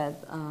work that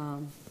oh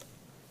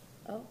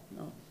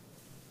no.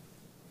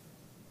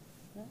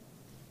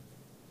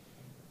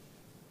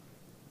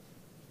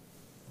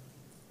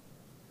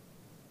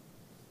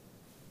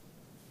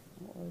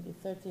 Already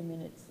 30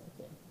 minutes.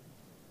 Okay.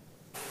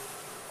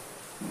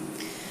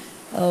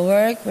 A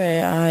work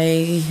where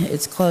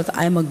it's called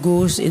I'm a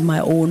Ghost in My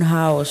Own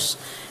House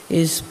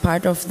is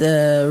part of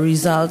the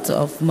result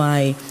of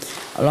my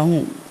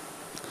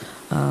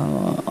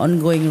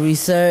ongoing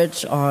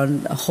research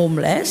on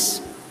homeless.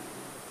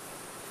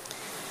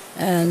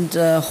 And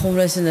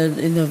homeless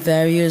in a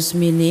various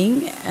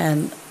meaning,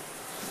 and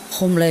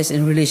homeless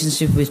in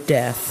relationship with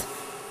death.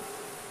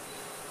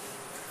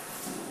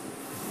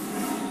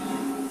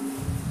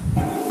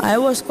 I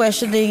was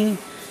questioning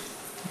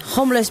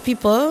homeless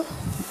people.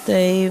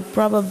 They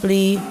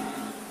probably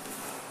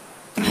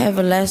have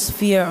a less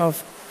fear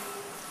of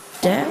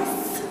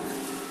death,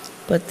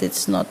 but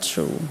it's not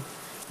true,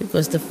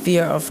 because the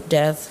fear of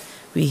death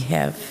we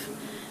have.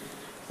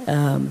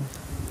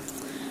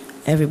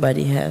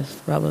 Everybody has,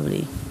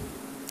 probably.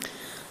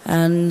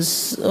 And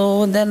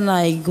so then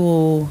I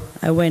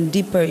went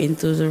deeper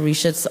into the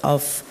research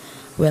of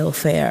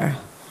welfare,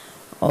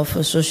 of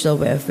social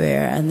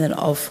welfare, and then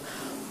of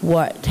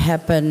what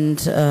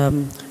happened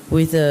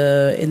with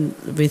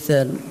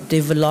the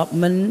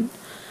development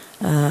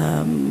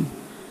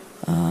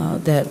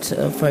that,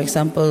 for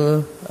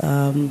example,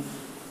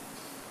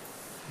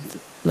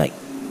 like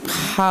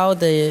how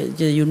the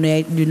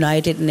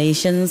United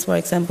Nations, for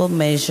example,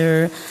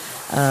 measure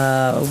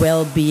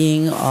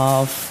well-being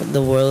of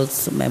the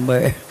world's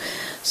member.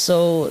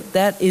 So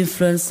that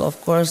influenced, of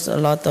course, a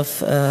lot of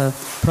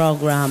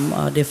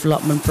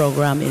development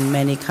program in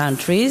many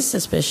countries,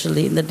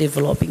 especially in the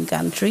developing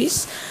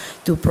countries,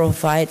 to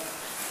provide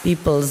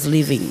people's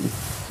living.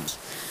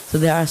 So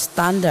there are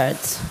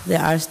standards.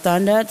 There are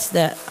standards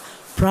that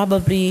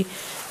probably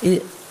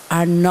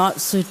are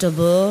not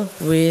suitable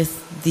with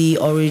the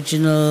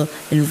original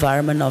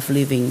environment of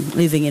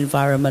living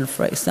environment.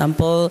 For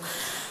example,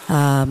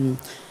 in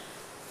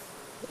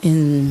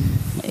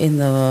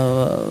the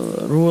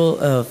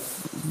rural,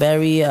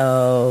 very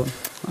how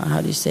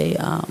do you say,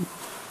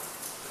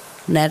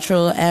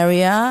 natural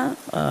area,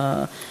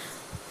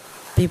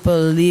 people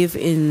live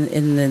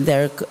in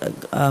their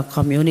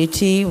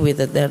community with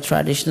their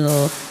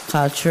traditional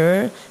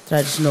culture,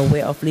 traditional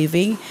way of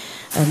living,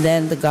 and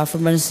then the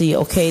government see,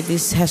 okay,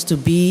 this has to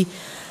be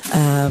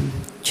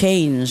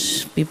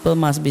changed. People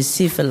must be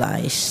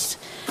civilized,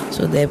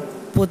 so they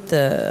put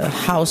the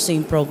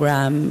housing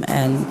program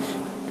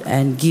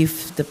and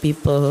give the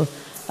people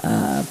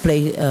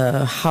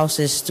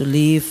houses to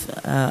live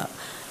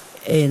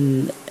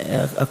in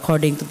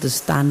according to the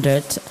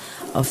standard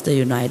of the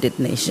United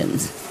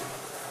Nations.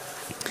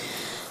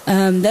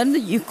 Then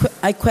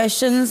I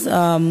question,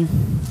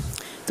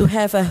 to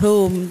have a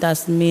home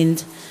doesn't mean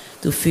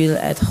to feel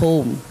at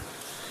home.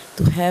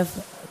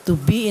 To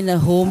be in a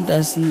home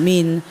doesn't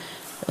mean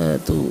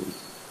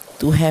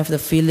to have the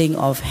feeling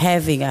of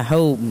having a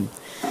home.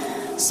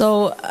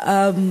 So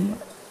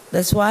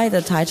that's why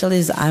the title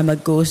is "I'm a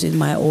Ghost in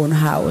My Own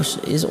House."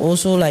 It's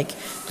also like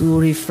to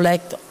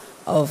reflect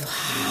of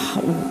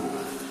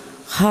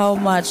how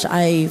much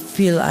I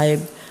feel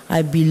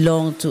I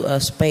belong to a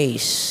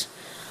space.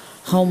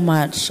 How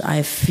much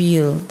I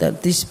feel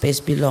that this space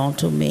belongs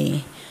to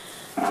me.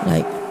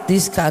 Like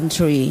this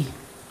country,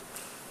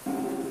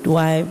 do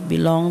I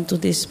belong to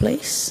this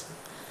place?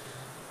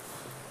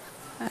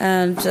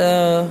 And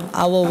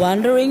our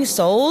wandering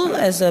soul,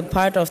 as a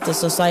part of the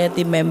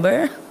society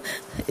member,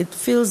 it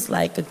feels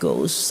like a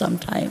ghost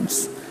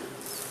sometimes.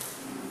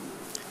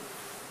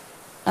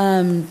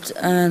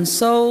 And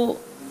so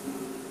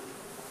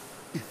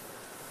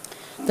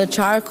the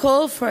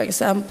charcoal, for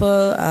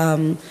example,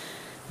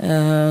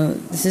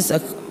 this is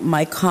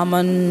my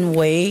common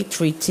way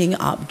treating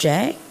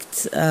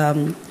objects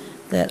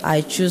that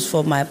I choose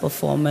for my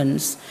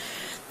performance.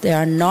 They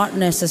are not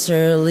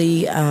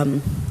necessarily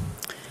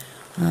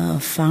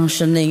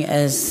functioning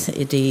as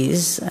it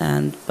is,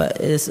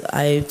 but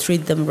I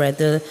treat them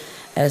rather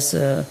as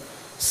a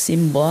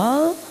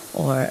symbol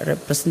or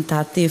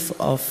representative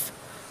of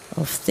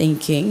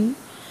thinking.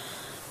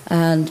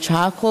 And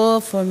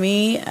charcoal for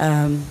me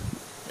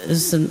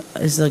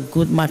is a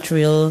good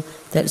material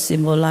that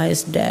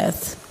symbolizes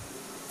death.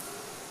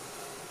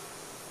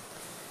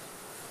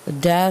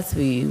 Death,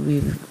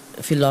 we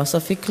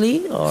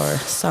philosophically, or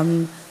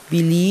some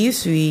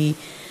beliefs, we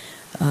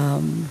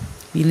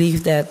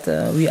believe that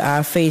we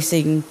are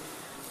facing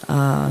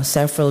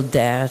several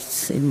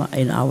deaths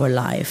in our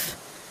life.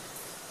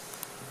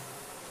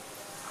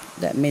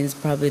 That means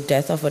probably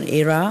death of an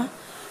era,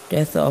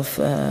 death of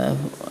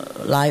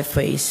life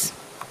phase.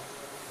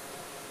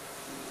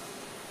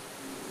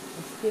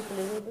 Skip a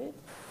little bit.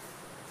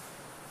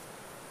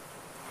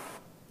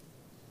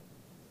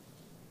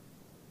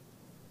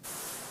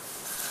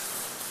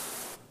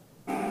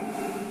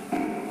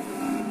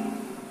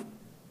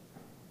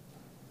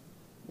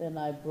 Then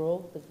I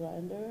broke the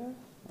grinder.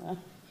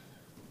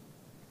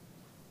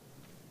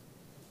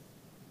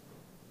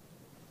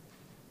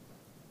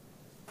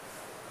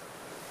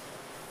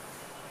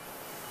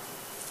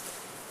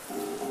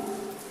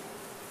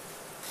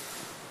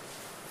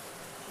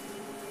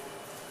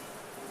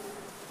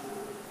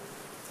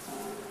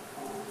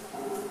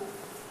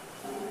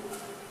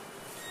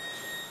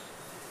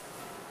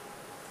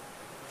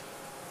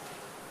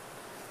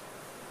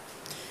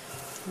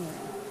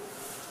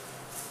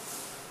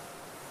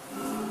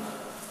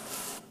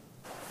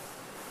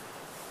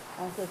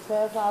 After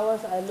 12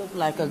 hours, I look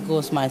like a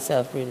ghost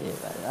myself, really.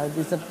 I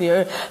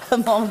disappear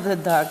among the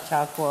dark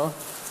charcoal.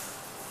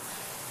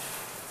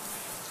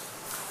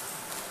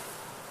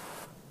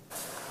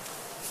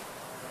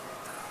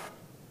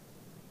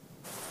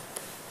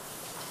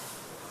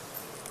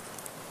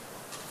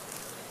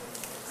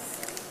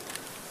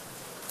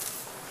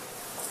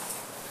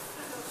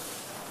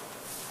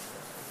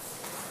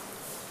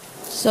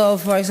 So,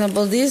 for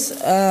example, this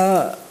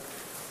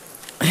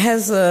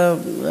has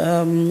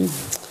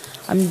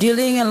I'm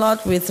dealing a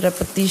lot with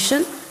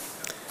repetition,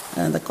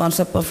 the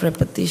concept of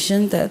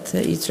repetition, that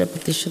each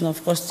repetition,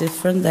 of course,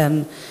 different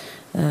than,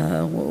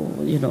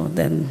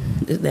 then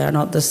they are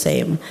not the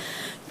same.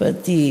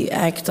 But the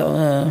act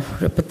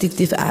of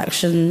repetitive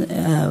action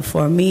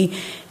for me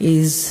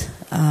is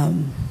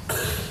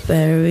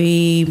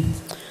very,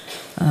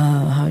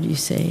 how do you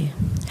say,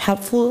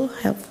 helpful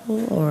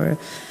or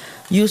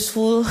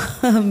useful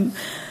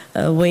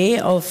way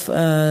of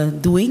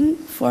doing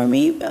for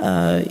me.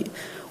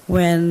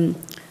 When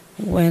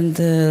when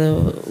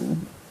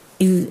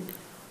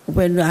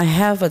when I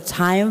have a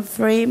time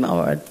frame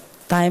or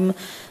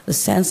a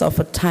sense of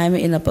a time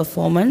in a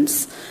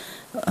performance,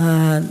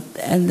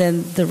 and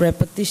then the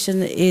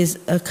repetition is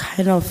a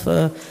kind of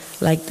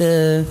like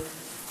the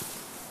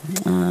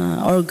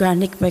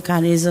organic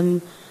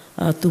mechanism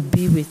to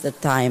be with the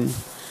time.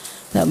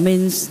 That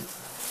means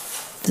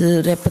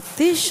the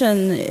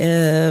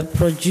repetition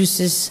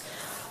produces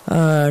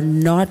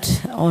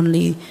not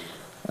only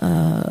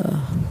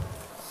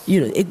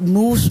it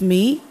moves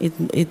me,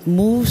 it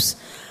moves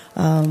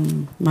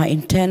my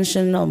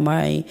intention or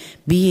my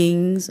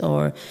beings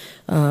or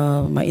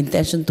my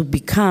intention to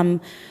become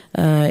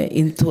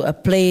into a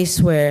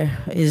place where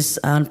is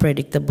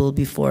unpredictable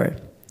before.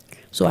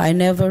 So I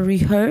never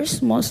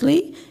rehearse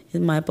mostly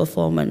in my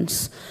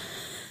performance.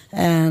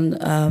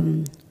 And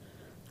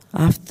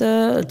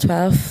after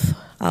 12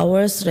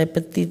 hours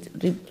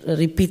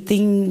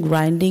repeating,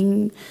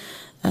 grinding,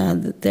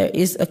 there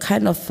is a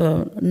kind of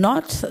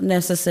not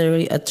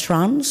necessarily a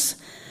trance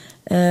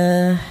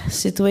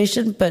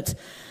situation, but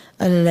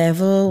a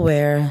level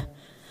where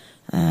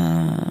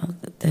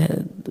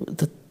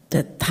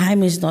the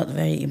time is not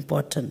very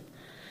important,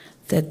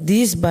 that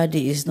this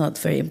body is not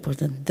very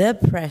important, the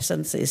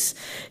presence is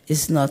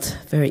not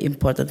very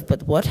important,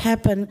 but what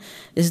happened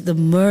is the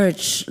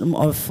merge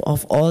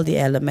of all the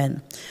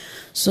elements.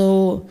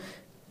 So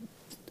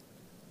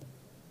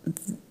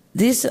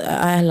this,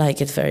 I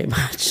like it very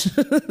much.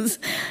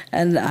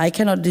 And I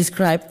cannot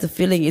describe the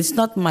feeling. It's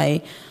not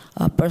my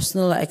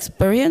personal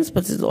experience,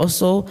 but it's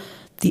also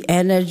the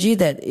energy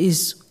that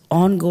is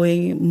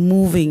ongoing,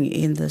 moving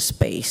in the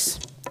space.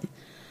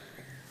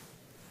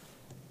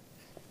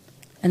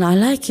 And I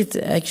like it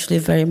actually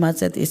very much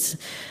that it's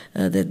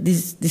that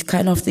this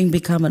kind of thing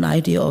become an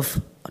idea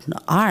of an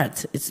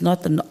art. It's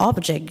not an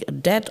object, a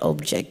dead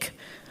object.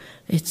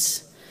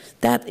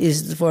 That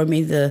is for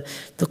me the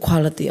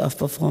quality of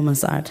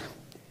performance art.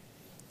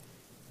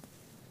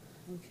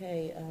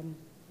 Okay,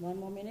 1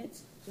 more minute,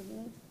 2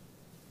 minutes.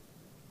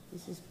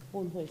 This is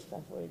Boon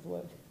stuff for it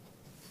work.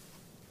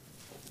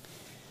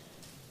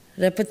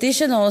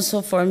 Repetition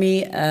also for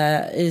me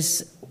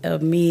is a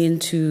mean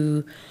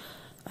to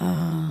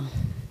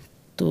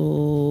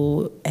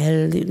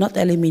not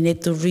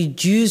eliminate, to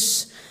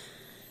reduce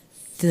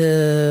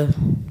the.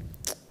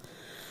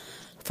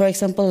 For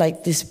example,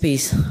 like this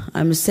piece,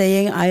 I'm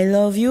saying I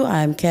love you.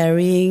 I'm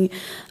carrying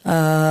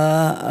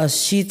a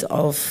sheet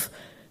of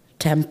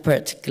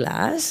tempered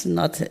glass.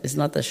 It's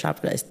not a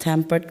sharp glass. It's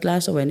tempered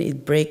glass. So when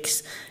it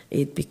breaks,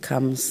 it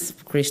becomes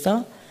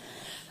crystal.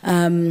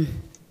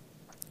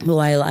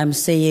 While I'm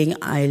saying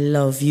I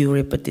love you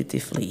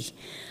repetitively.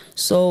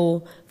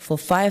 So for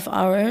 5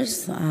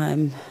 hours,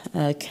 I'm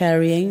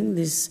carrying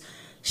this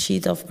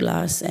sheet of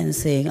glass and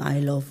saying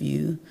I love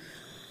you.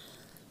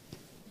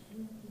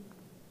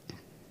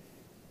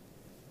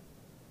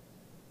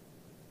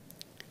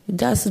 It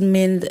doesn't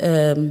mean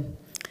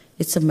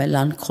it's a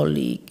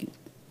melancholic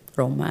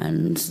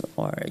romance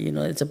or,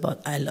 it's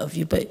about I love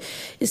you, but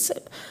it's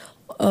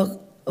a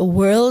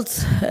world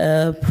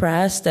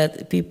press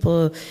that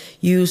people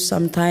use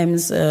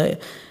sometimes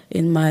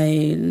in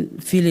my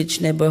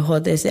village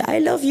neighborhood. They say, I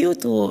love you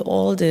to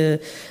all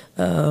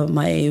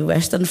my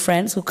Western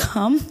friends who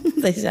come.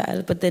 They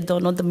say, but they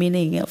don't know the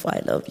meaning of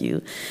I love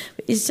you.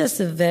 It's just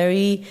a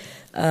very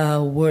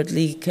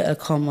worldly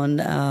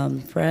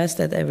common press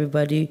that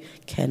everybody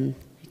can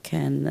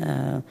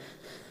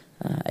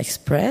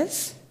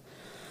express.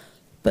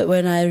 But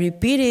when I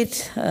repeat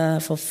it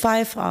for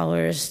 5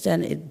 hours,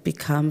 then it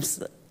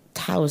becomes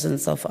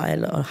thousands of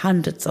or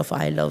hundreds of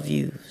I love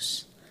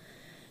yous,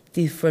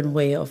 different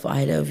way of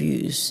I love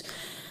yous,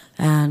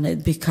 and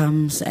it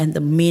becomes, and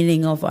the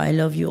meaning of I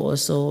love you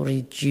also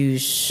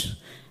reduce,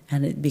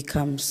 and it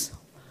becomes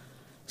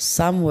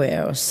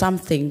somewhere or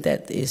something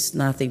that is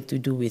nothing to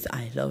do with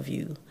I love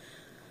you.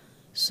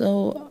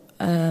 So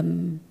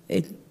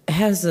it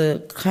has a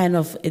kind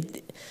of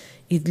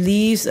it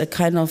leaves a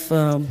kind of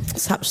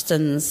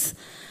substance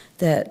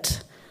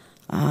that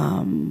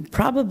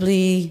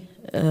probably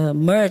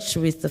merge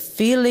with the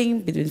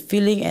feeling, between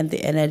feeling and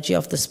the energy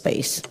of the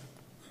space.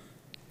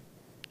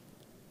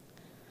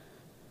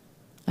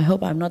 I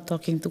hope I'm not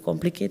talking too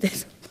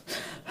complicated.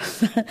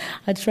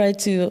 I try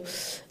to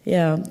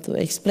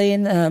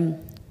explain.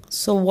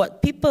 So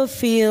what people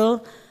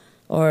feel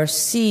or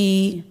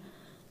see,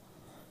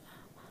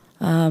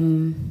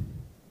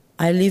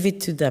 I leave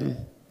it to them.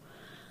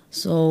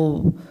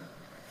 So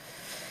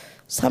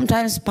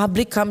sometimes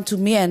public come to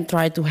me and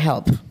try to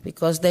help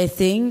because they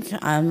think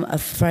I'm a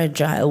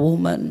fragile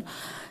woman,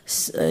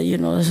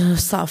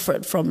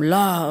 suffered from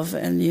love,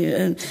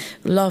 and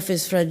love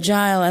is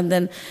fragile, and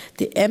then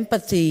the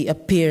empathy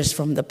appears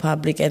from the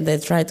public, and they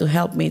try to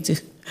help me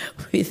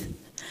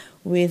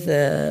with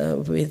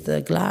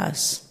the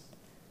glass.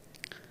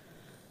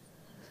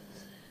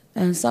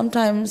 And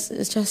sometimes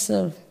it's just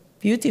a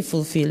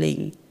beautiful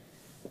feeling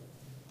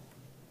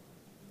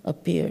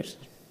appears.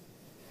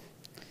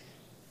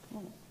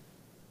 Oh,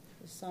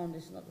 the sound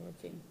is not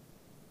working.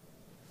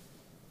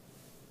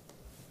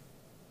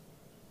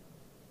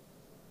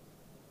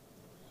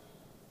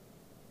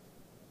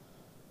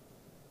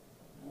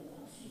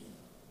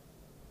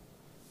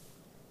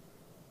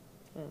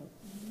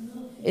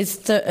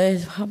 It's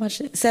how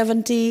much?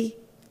 70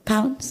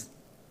 pounds.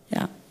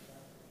 Yeah.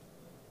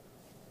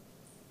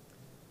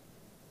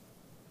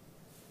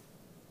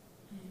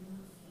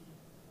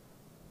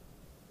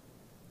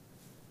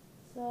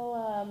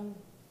 So,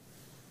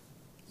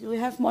 do we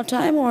have more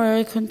time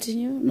or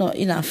continue? No,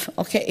 enough.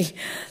 Okay.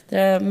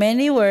 There are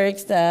many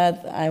works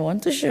that I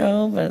want to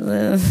show, but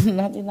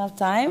not enough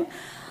time.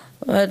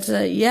 But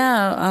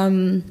yeah,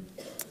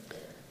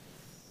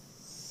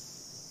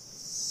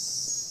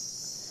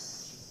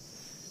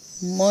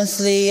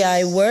 mostly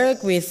I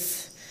work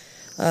with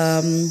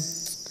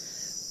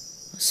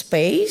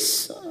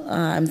space.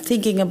 I'm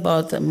thinking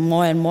about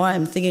more and more.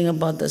 I'm thinking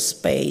about the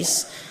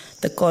space,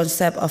 the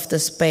concept of the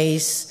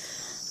space.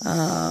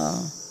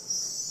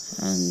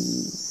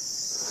 And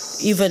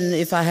even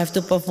if I have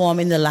to perform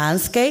in the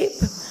landscape,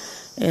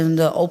 in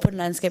the open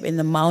landscape, in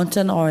the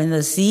mountain or in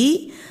the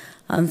sea,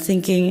 I'm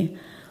thinking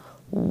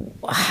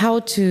how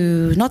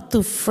to, not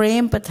to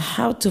frame, but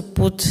how to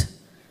put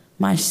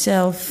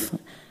myself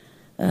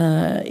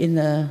in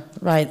the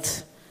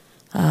right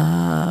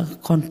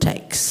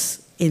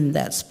context in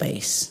that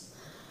space.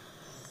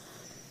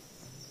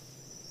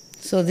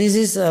 So this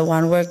is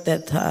one work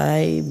that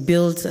I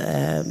built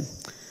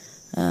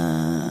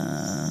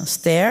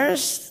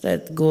stairs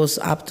that goes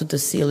up to the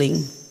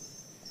ceiling.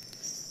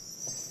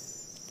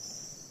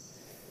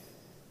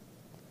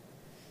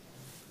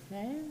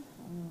 Okay.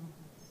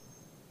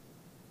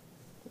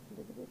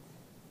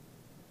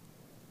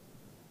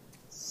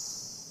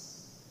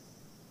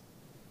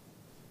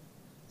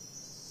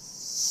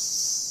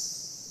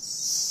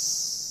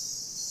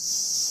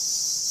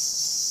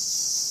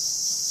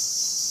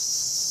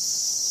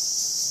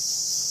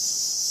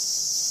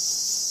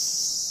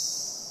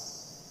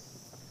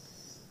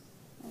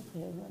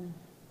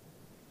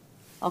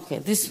 Okay,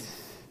 this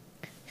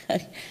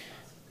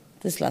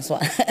last one.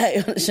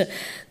 This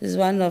is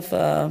one of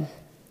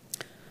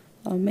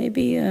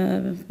maybe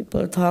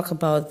people talk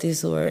about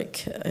this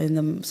work in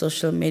the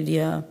social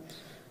media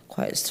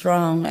quite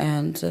strong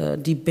and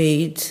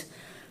debate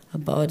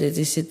about it.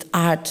 Is it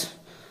art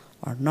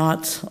or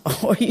not?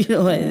 Or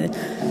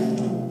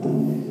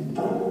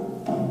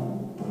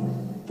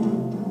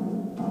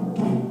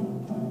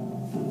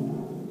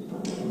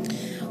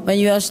when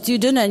you are a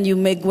student and you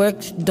make work,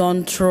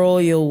 don't throw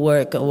your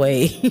work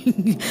away.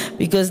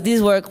 Because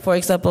this work, for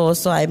example,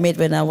 also I made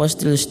when I was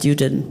still a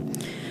student.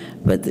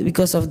 But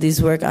because of this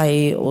work,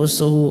 I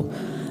also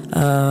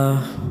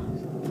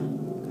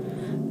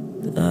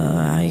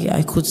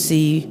I could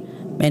see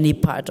many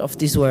parts of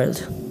this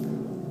world.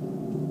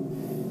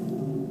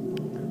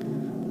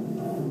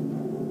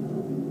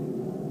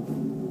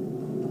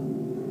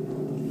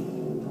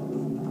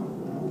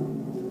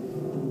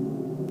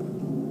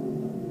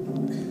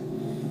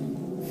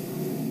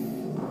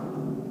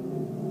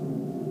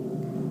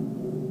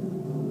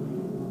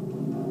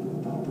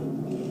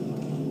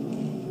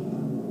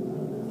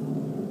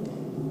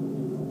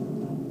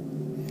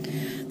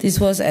 This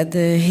was at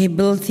the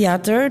Hebel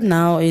Theater,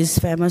 now is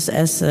famous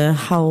as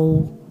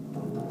Haus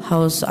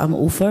am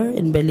Ufer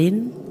in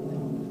Berlin.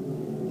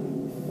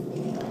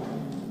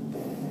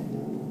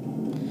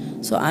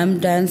 So I'm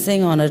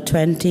dancing on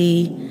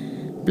 20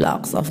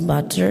 blocks of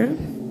butter.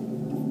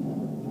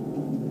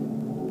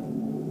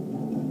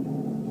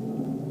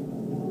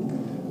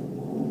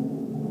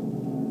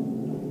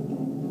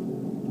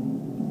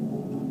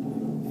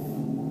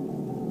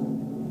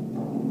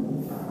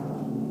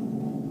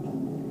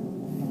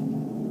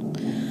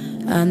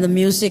 And the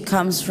music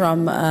comes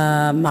from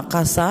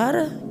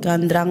Makassar,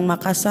 Gandrang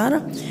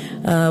Makassar,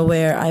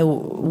 where I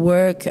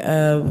work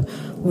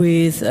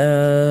with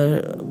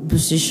a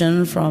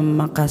musician from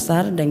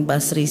Makassar, Deng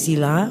Basri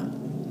Sila.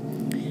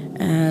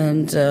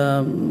 And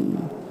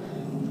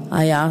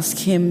I asked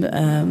him,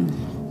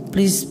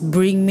 please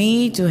bring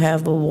me to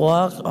have a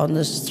walk on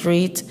the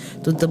street,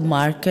 to the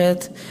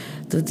market,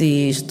 to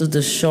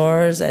the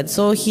shores. And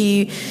so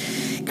he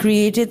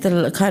created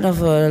a kind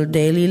of a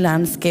daily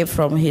landscape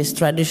from his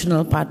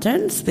traditional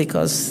patterns,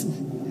 because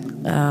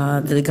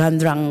the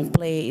Gandrang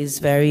play is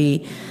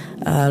very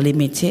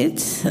limited.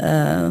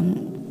 I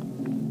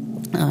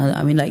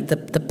mean, like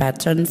the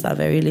patterns are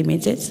very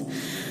limited,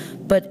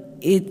 but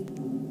it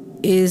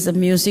is a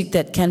music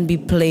that can be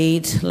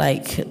played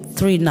like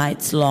 3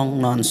 nights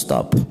long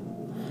non-stop.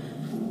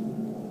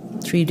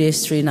 3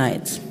 days, 3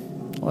 nights,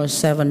 or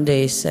 7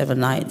 days, 7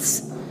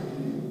 nights.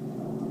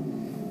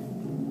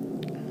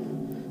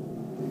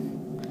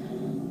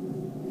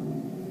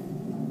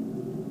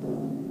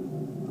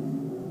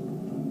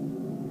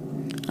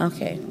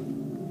 Okay.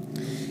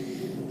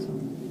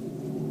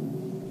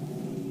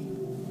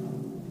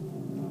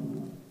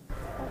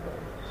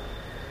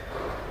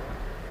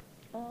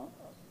 How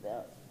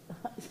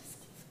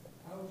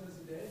does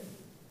it end?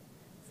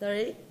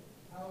 Sorry?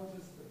 How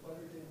does the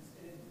butter dance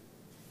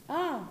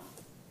end?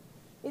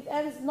 It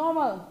ends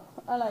normal.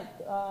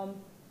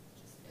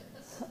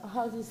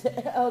 How to say?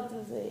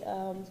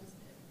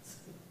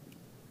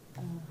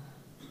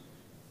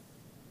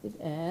 It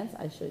ends.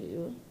 I show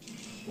you.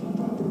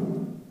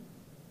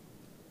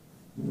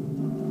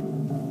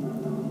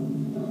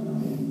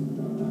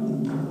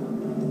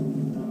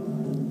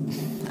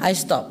 I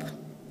stop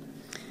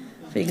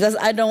because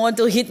I don't want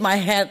to hit my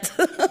head.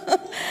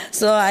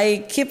 So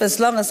I keep as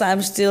long as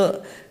I'm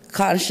still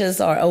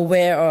conscious or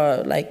aware,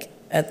 or like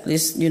at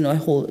least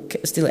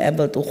still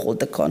able to hold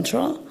the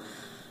control,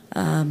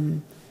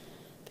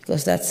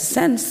 because that's the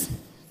sense.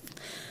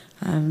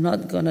 I'm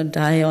not gonna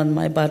die on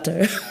my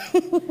butter.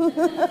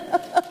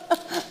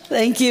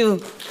 Thank you.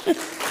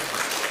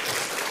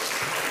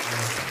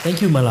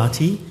 Thank you,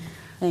 Melati.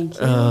 Thank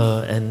you.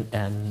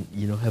 And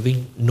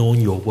having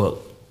known your work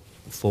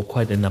for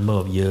quite a number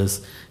of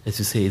years, as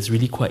you say, it's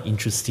really quite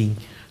interesting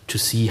to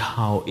see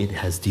how it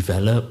has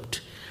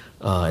developed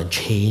and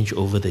changed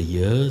over the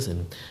years,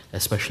 and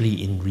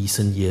especially in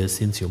recent years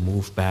since your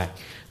move back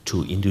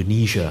to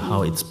Indonesia,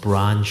 how it's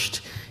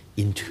branched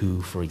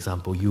into, for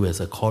example, you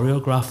as a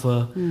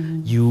choreographer,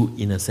 you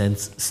in a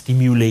sense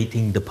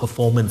stimulating the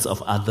performance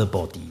of other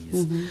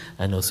bodies,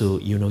 and also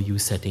you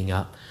setting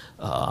up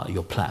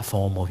your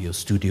platform of your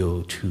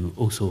studio to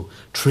also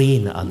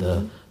train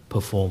other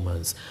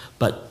performers.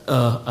 But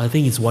I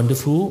think it's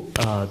wonderful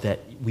that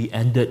we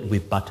ended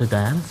with butter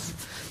dance,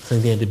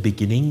 something at the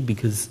beginning,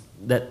 because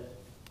that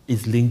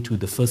is linked to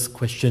the first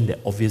question that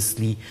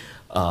obviously,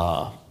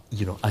 I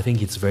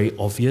think it's very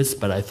obvious,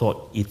 but I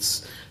thought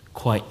it's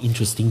quite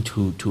interesting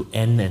to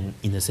end and,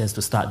 in a sense,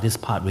 to start this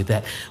part with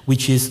that,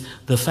 which is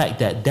the fact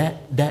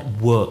that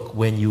work,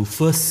 when you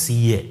first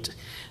see it,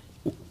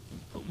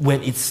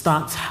 when it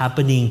starts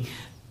happening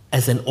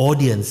as an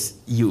audience,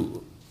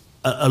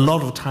 a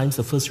lot of times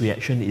the first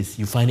reaction is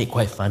you find it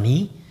quite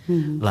funny,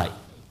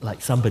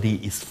 like somebody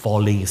is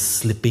falling, is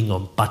slipping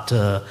on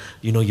butter,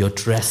 you're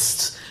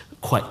dressed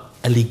quite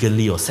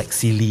elegantly or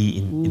sexily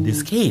in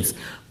this case.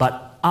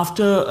 But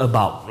after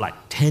about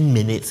 10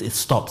 minutes, it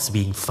stops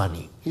being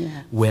funny.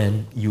 Yeah.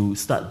 When you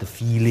start the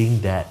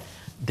feeling that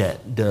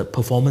the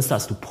performance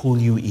starts to pull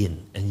you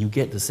in, and you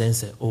get the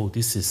sense that, oh,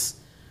 this is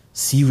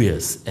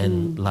serious.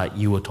 And like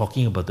you were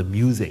talking about the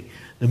music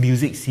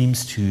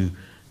seems to,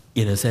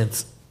 in a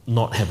sense,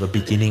 not have a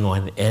beginning or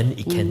an end.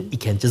 It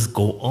can just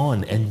go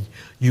on, and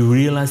you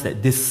realize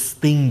that this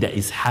thing that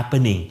is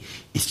happening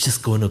is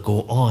just going to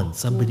go on.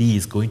 Somebody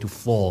is going to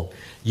fall.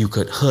 You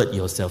could hurt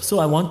yourself. So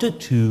I wanted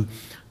to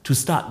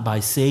start by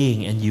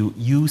saying, and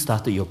you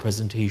started your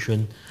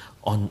presentation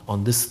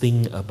on this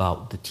thing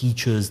about the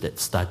teachers that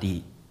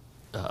studied,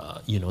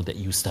 that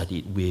you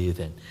studied with,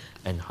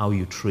 and how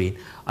you train.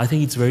 I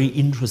think it's very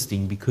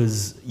interesting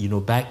because,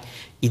 back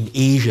in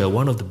Asia,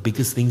 one of the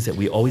biggest things that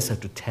we always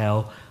have to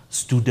tell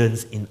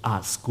students in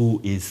art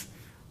school is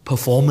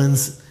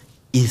performance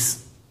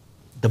is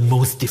the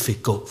most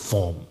difficult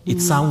form. It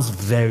sounds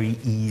very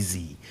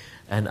easy.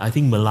 And I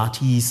think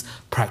Melati's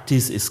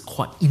practice is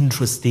quite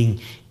interesting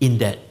in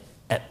that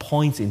at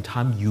points in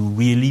time you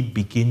really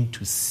begin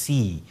to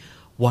see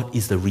what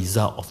is the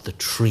result of the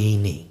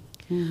training.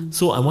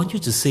 So I want you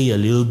to say a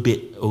little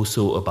bit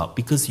also about,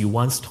 because you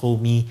once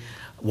told me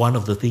one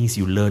of the things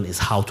you learn is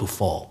how to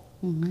fall.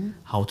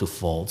 How to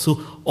fall.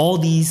 So all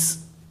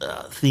these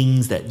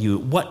things that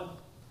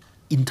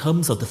in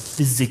terms of the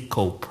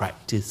physical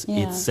practice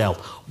itself,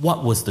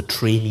 what was the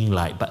training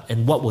like?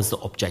 And what was the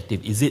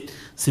objective? Is it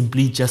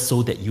simply just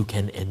so that you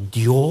can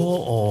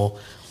endure,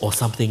 or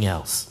something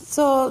else?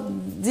 So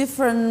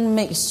different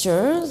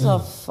mixtures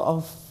of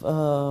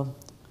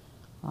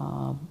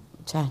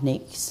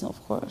techniques,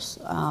 of course.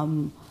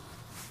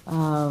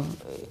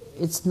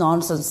 It's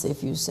nonsense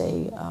if you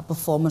say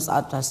performance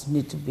art doesn't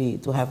need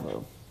to have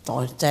a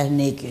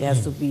technique. It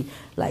has to be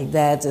like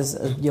that, as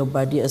your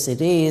body as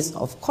it is.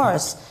 Of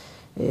course,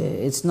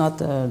 it's not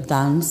a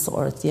dance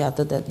or a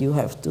theater that you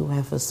have to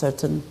have a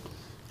certain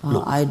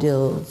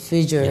ideal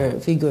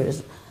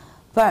figures.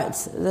 But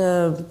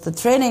the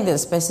training, the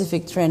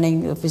specific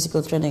training, the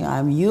physical training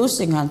I'm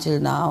using until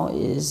now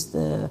is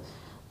the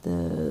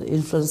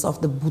influence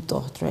of the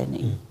butoh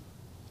training.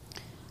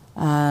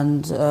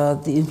 And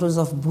the influence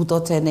of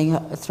butoh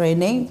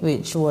training,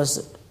 which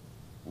was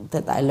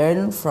that I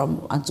learned from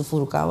Ansu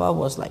Furukawa,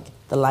 was like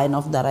the line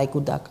of Darai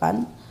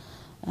Kudakan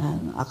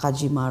and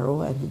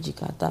Akajimaro and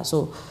Hijikata.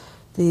 So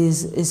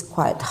this is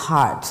quite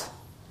hard.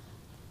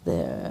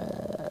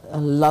 There are a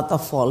lot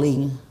of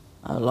falling,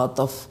 a lot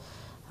of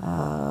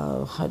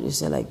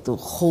to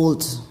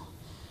hold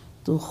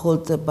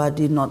the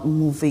body not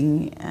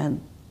moving, and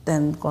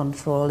then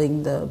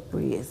controlling the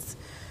breath.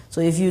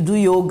 So if you do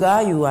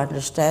yoga, you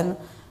understand,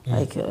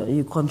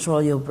 you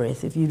control your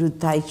breath. If you do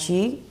Tai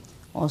Chi,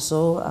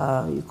 also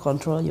you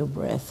control your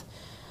breath.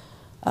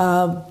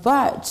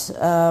 But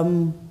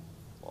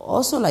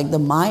also like the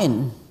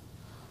mind.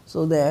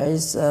 So there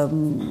is,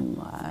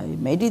 I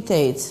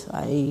meditate.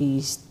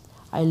 I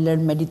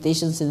learned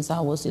meditation since I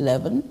was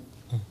 11.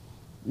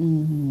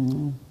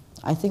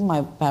 I think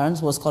my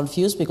parents was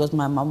confused because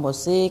my mom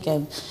was sick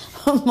and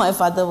my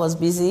father was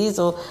busy.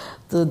 So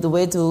the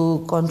way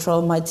to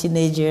control my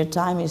teenager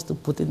time is to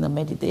put in the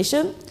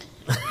meditation.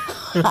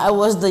 I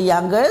was the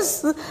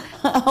youngest,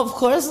 of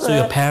course. So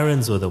your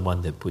parents were the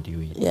one that put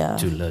you in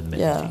to learn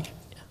meditation.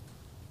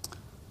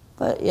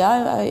 But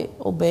I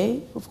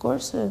obey, of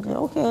course.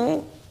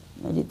 Okay,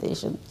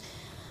 meditation.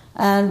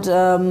 And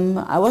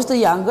I was the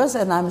youngest,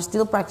 and I'm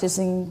still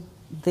practicing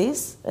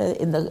this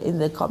in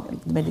the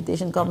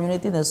meditation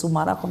community, the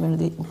Sumara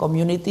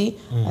community,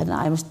 and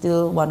I'm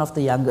still one of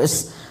the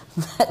youngest.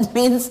 That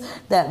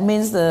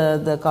means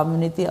the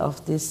community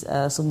of this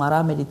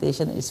Sumara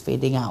meditation is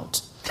fading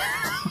out.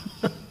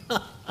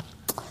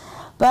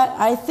 But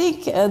I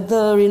think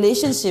the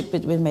relationship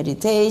between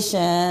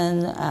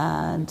meditation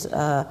and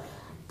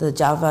the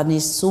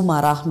Javanese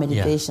Sumara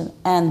meditation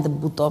and the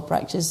butoh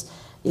practice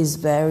is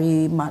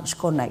very much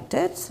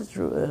connected,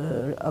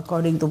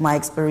 according to my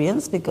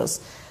experience,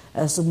 because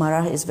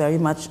Sumara is very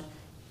much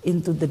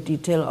into the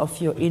detail of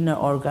your inner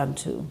organ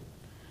too.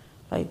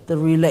 Like the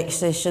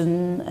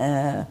relaxation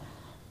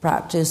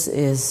practice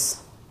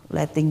is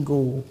letting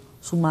go.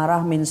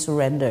 Sumara means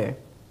surrender.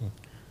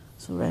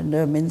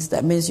 Surrender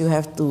means you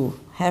have to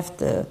have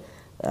the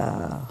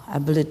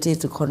ability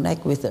to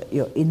connect with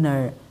your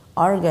inner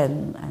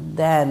organ, and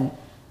then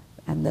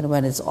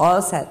when it's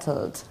all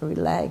settled,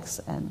 relax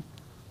and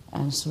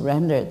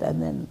surrendered,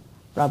 and then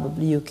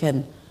probably you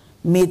can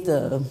meet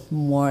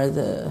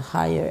the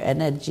higher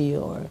energy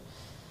or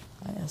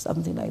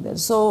something like that.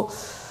 So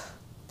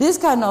this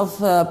kind of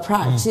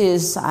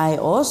practice I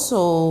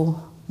also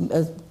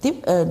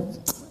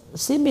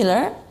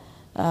similar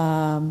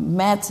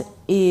met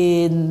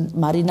in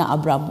Marina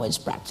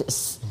Abramović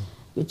practice,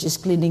 which is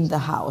cleaning the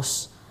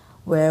house,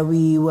 where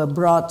we were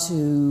brought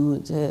to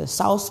the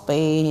South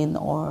Spain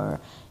or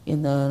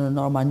in the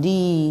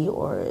Normandy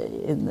or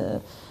in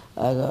the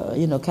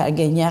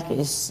Carignac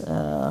is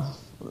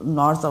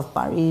north of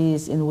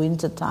Paris in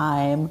winter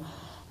time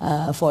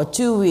for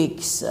 2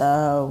 weeks,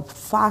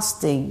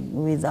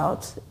 fasting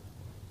without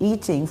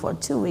eating for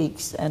 2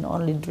 weeks and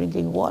only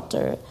drinking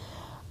water,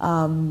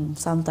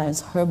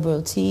 sometimes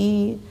herbal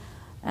tea,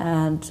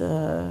 and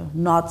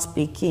not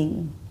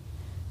speaking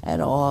at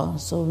all.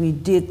 So we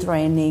did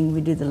training,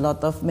 we did a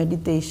lot of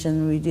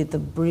meditation, we did the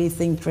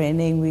breathing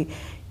training, we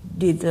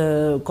did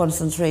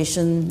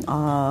concentration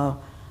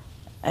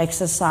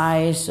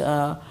exercise,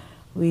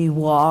 we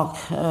walk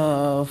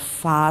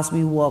fast,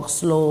 we walk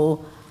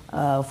slow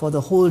for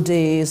the whole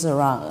days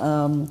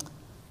around,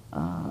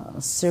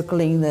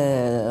 circling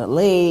the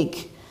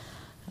lake,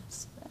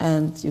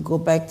 and you go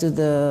back to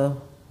the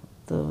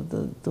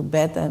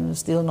bed and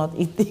still not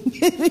eating,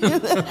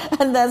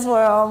 and that's for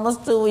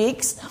almost 2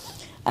 weeks.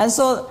 And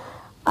so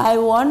I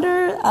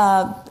wonder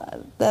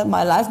that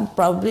my life is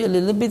probably a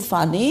little bit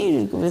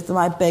funny with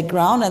my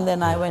background, and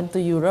then I went to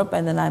Europe,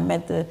 and then I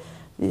met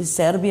this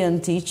Serbian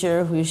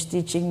teacher who is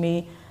teaching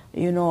me,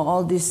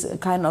 all this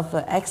kind of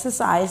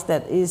exercise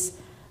that is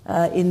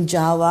in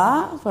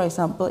Java, for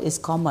example, is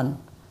common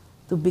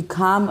to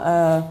become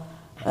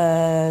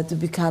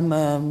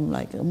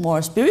like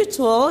more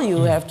spiritual.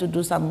 You have to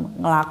do some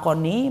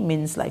nglakoni,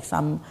 means like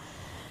some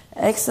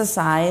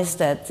exercise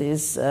that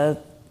is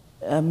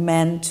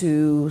meant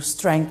to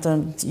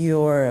strengthen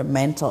your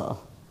mental.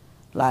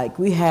 Like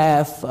we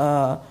have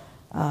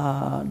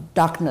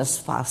darkness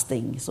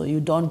fasting, so you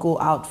don't go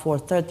out for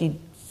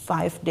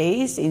 35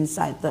 days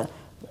inside the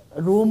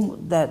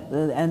room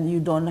and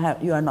you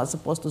are not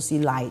supposed to see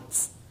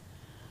lights.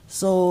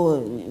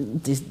 So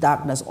this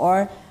darkness,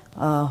 or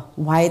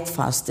white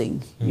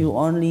fasting, you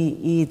only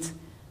eat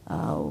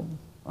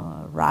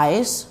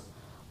rice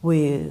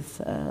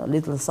with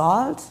little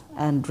salt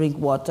and drink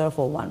water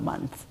for 1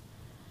 month.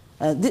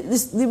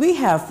 We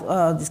have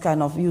this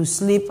kind of, you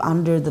sleep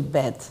under the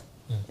bed.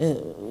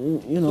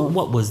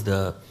 What was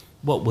the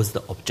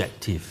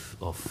objective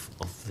of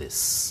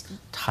this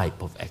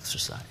type of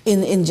exercise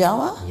in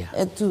Java? Yeah.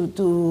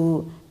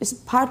 It's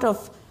part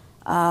of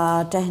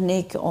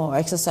technique or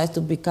exercise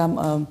to become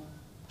a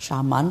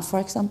shaman, for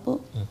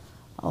example,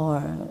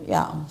 or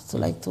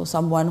like to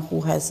someone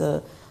who has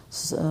a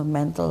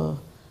mental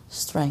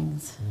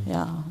strength.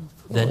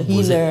 Then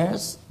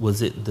healers.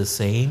 Was it the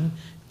same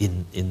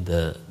in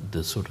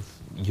the sort of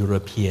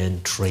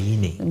European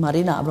training?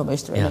 Marina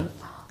Abramović training.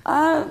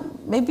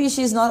 Maybe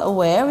she's not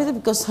aware with it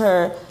because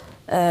her.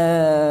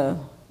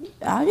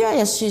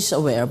 Yes, she's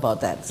aware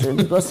about that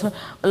because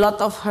a lot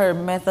of her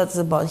methods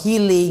about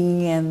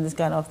healing and this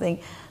kind of thing.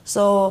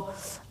 So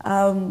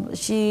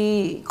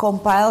she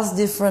compiles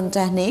different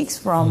techniques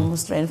from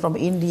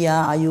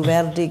India,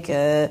 Ayurvedic,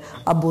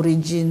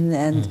 Aborigine,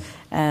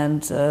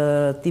 and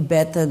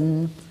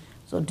Tibetan.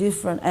 So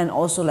different, and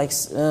also like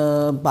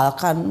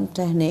Balkan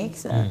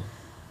techniques.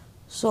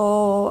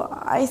 So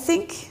I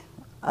think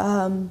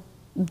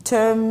in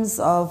terms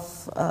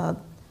of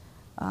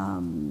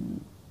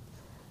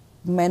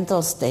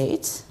mental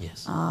state,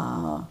 yes.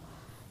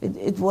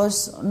 It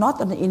was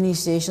not an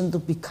initiation to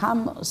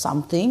become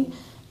something,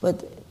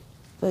 but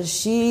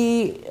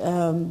she.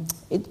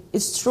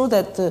 It's true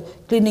that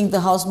cleaning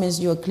the house means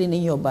you are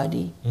cleaning your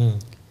body.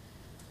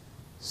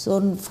 So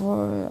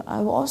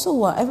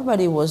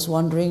everybody was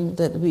wondering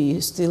that we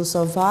still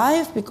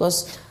survive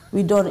because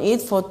we don't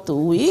eat for 2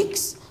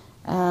 weeks.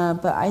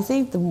 But I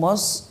think the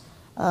most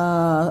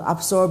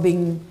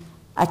absorbing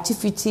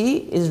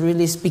activity is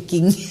really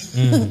speaking.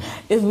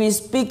 If we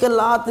speak a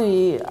lot,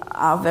 we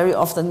are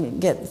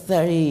becoming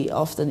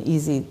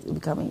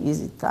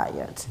easy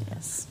tired.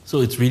 Yes.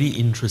 So it's really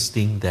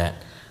interesting that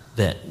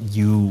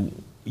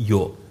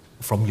you're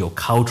from your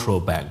cultural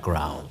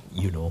background,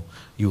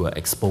 you are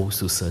exposed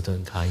to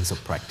certain kinds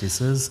of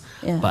practices,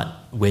 but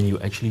when you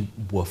actually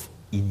were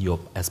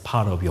as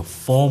part of your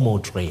formal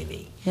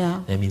training,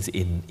 that means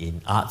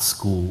in art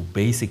school,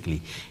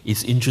 basically,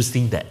 it's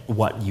interesting that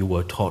what you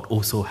were taught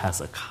also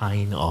has a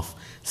kind of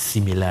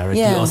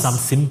similarity or some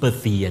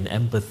sympathy and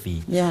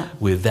empathy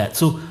with that.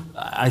 So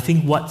I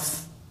think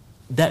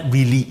that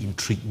really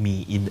intrigued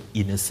me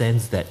in a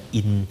sense that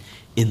in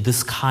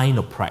this kind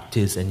of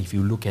practice, and if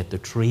you look at the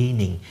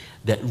training,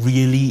 that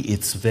really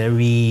it's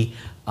very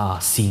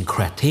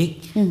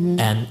syncretic.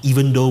 And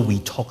even though we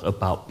talk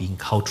about being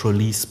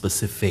culturally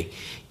specific,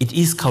 it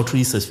is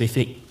culturally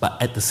specific,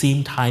 but at the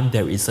same time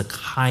there is a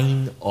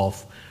kind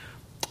of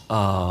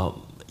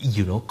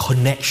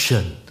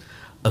connection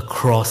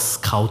across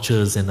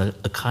cultures, and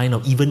a kind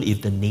of, even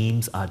if the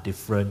names are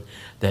different,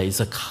 there is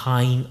a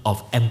kind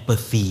of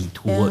empathy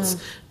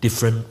towards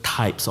different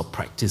types of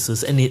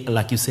practices. And it,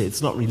 like you said,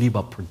 it's not really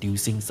about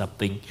producing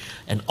something,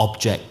 an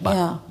object,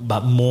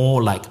 but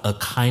more like a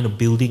kind of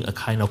building a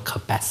kind of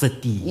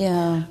capacity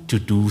to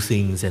do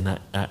things. And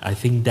I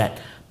think that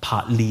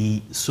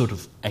partly sort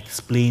of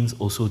explains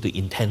also the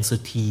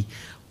intensity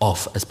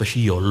of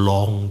especially your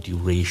long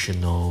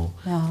durational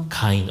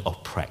kind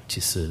of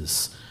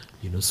practices.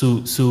 And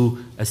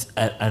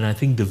I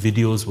think the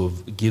videos will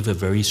give a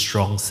very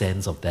strong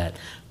sense of that,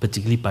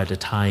 particularly by the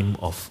time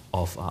of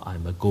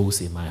I'm a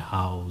Ghost in My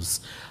House,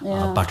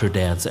 Butter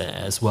Dance,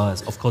 as well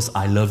as, of course,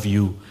 I Love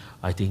You.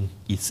 I think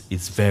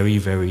it's very,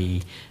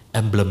 very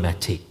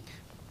emblematic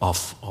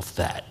of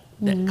that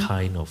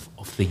kind of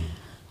thing.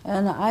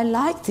 And I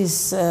like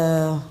this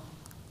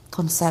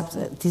concept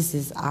that this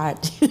is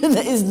art.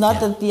 It's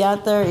not a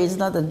theater, it's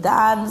not a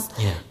dance,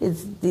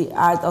 it's the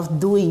art of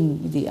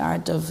doing, the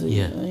art of,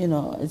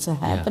 it's a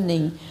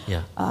happening.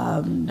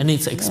 And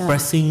it's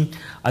expressing,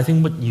 I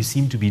think what you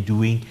seem to be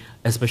doing,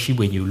 especially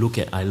when you look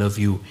at I Love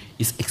You,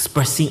 is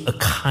expressing a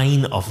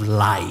kind of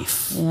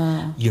life,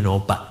 and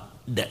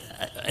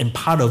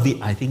part of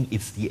it, I think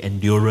it's the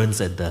endurance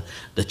and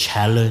the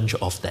challenge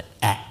of that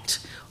act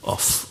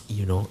of,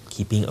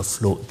 keeping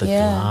afloat the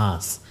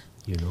glass,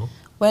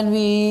 When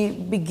we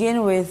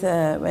begin with,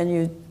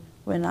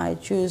 when I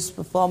choose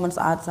performance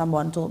art,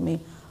 someone told me,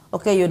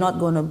 okay, you're not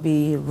going to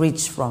be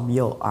rich from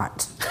your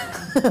art.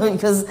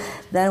 Because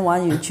then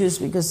one you choose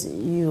because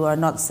you are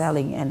not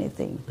selling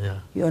anything.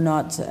 You're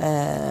not,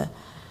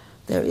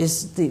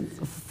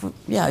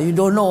 you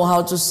don't know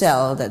how to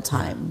sell at that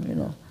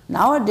time,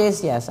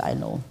 Nowadays, yes, I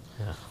know.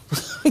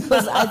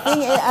 Because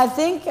I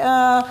think we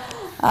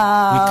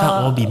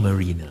can't all be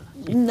Marina.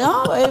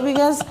 No,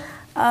 because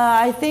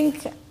I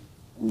think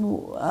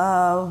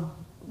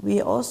we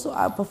also,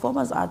 our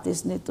performance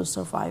artists need to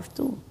survive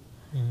too.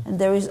 And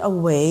there is a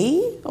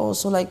way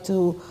also like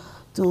to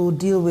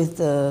deal with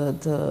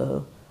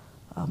the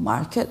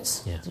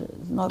markets.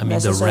 Not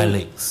the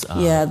relics.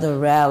 The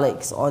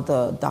relics or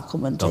the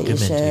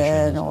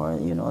documentation. Or,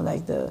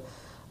 like the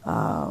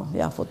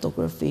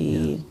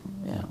photography.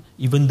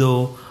 Even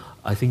though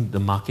I think the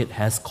market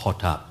has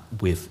caught up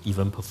with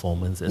even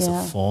performance as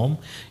a form,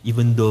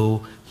 even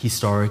though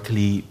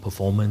historically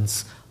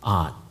performance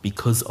art,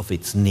 because of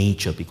its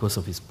nature, because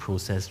of its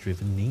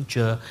process-driven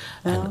nature,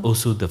 and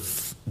also the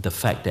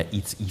fact that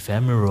it's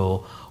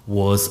ephemeral,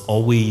 was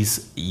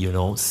always,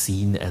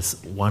 seen as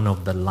one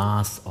of the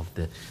last of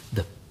the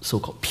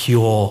so-called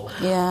pure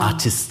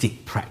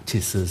artistic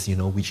practices,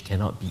 which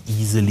cannot be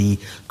easily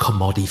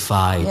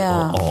commodified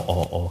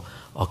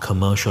or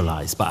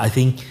commercialized. But I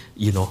think,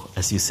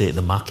 as you said,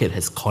 the market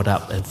has caught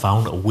up and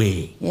found a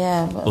way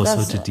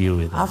also to deal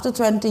with it. After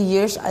 20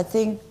 years, I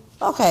think,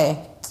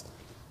 okay,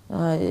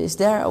 is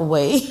there a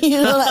way?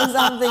 Like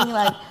something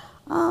like,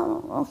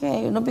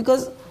 okay,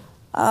 because,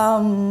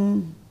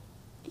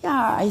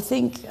 I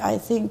think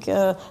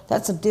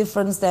that's a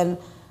difference than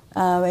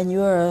when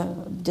you're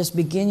just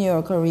begin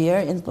your career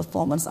in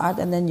performance art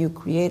and then you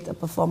create a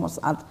performance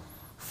art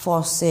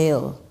for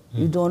sale.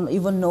 You don't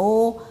even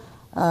know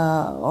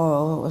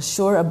or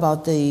sure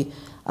about the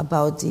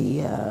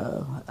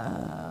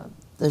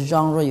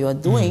genre you are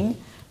doing,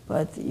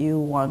 but you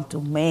want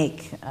to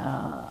make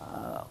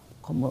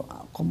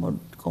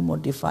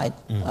commodified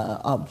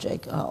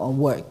object or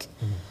work,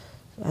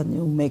 and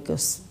you make a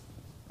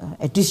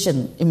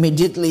edition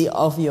immediately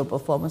of your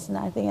performance, and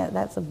I think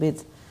that's a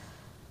bit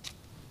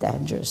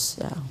dangerous.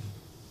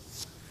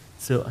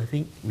 So I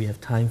think we have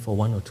time for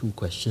one or two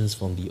questions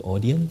from the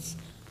audience.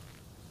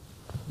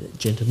 The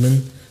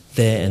gentleman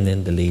there and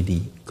then the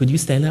lady. Could you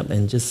stand up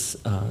and just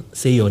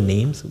say your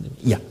names?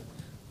 Yeah.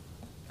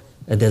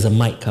 And there's a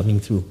mic coming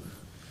through.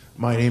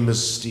 My name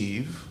is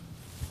Steve,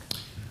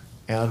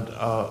 and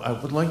I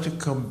would like to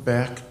come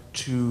back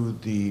to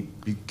the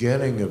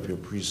beginning of your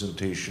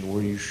presentation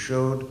where you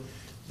showed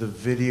the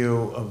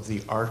video of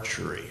the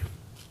archery.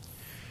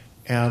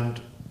 And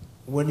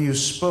when you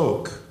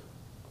spoke,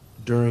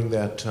 during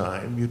that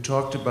time. You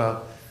talked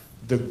about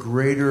the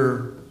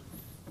greater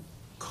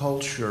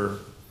culture,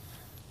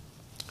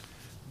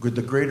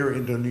 the greater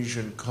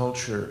Indonesian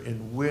culture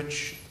in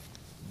which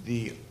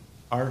the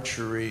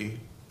archery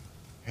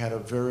had a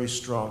very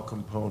strong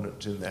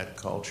component in that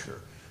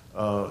culture,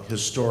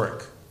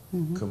 historic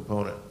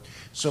component.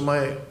 So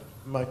my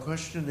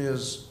question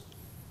is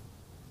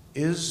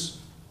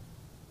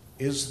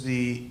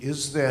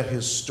that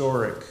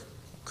historic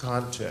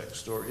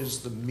context, or is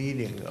the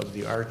meaning of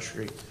the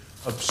archery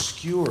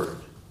obscured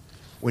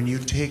when you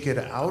take it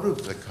out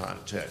of the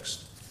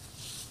context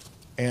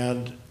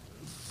and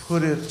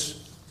put it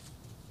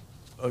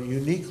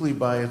uniquely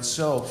by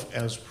itself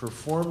as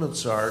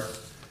performance art?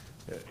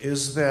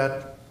 Is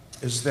that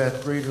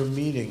greater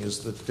meaning, is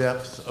the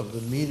depth of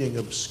the meaning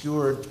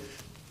obscured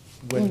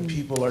when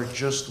people are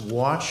just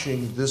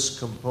watching this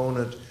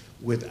component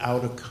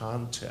without a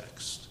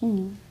context?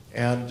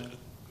 And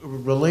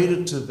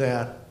related to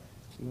that,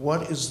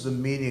 what is the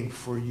meaning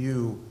for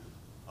you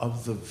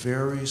of the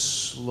very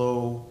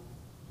slow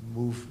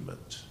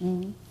movement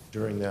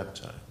during that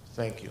time?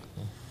 Thank you.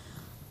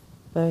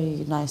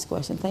 Very nice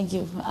question. Thank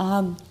you.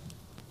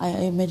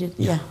 I made it.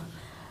 Yeah.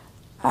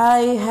 I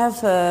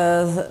have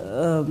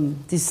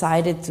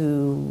decided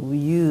to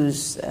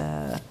use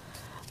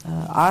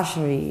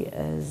archery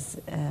as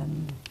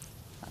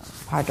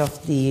part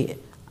of the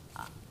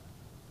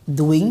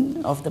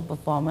doing of the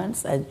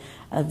performance, and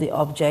the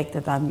object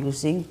that I'm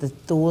using, the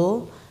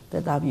tool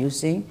that I'm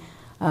using,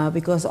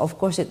 because of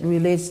course it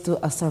relates to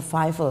a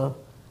survival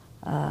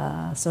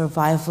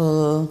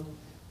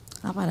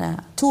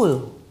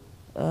tool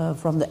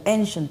from the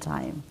ancient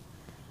time.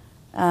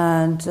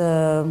 And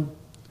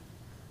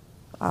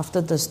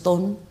after the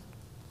stone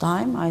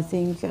time, I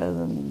think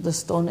the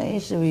Stone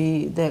Age,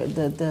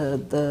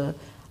 the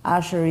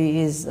archery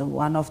is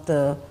one of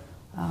the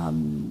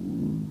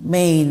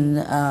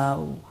main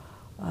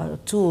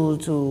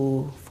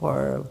tool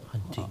for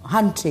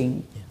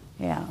hunting.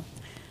 Yeah.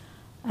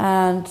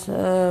 And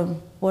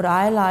what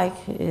I like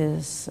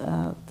is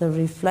the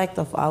reflect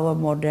of our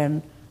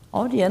modern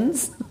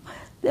audience.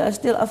 They are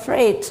still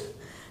afraid.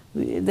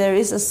 There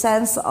is a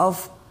sense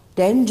of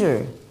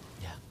danger.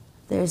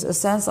 There is a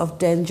sense of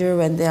danger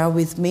when they are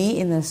with me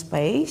in a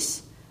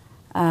space,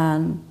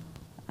 and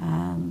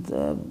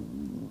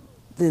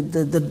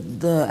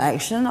the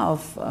action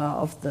of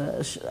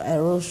the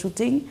arrow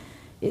shooting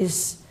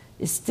is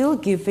still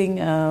giving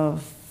a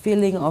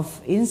feeling of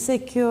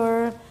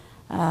insecure,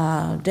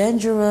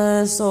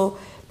 dangerous. So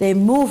they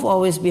move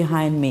always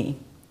behind me.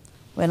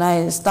 When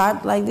I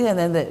start like this, and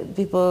then the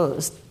people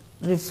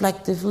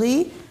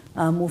reflectively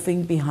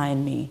moving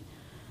behind me.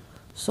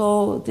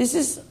 So this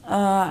is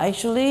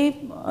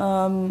actually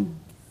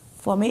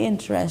for me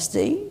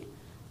interesting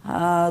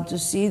to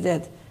see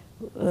that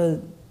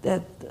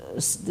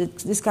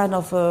this kind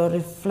of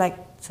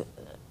reflect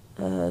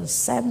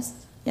sense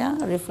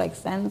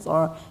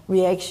or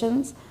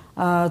reactions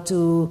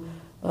to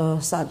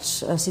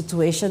such a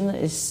situation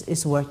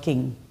is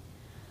working.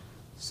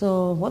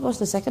 So what was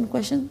the second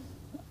question?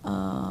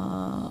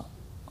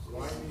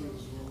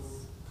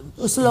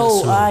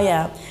 Slow.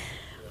 Yeah.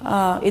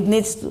 I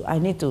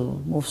need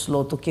to move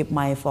slow to keep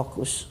my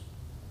focus,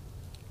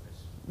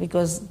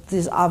 because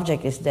this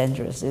object is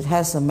dangerous. It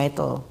has a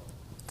metal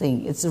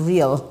thing. It's a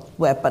real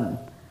weapon.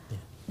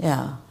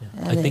 Yeah.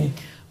 I think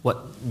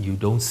what you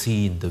don't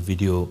see in the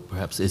video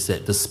perhaps is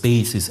that the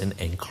space is an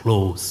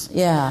enclosed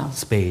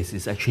space.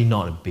 It's actually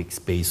not a big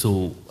space.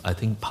 So I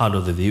think part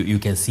of the video you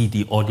can see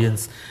the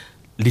audience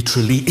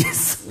literally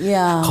is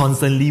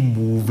constantly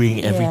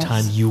moving every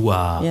time you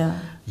are.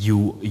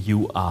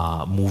 You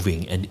are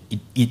moving, and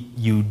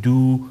you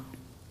do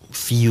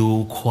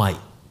feel quite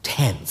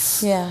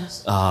tense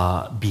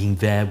being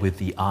there with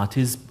the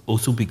artist,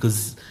 also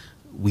because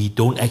we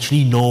don't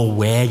actually know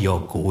where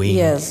you're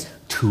going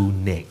to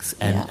next,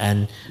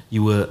 and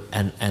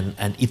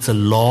it's a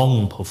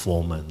long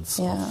performance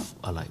of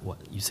like what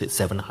you said,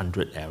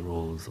 700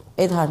 arrows,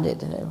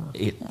 800 arrows,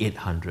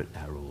 800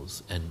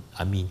 arrows, and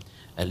I mean,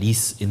 at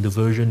least in the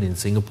version in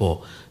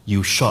Singapore,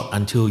 you shot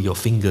until your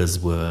fingers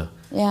were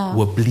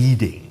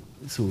bleeding.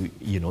 So,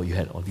 you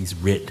had all these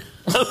red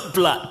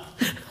blood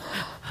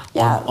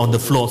on the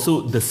floor.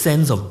 So the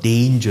sense of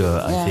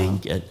danger, I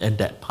think, and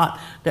that part,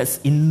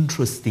 that's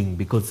interesting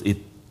because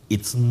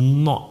it's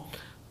not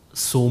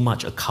so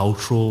much a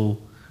cultural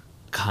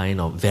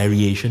kind of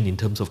variation in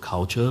terms of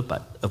culture,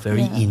 but a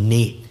very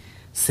innate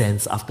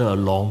sense after a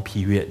long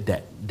period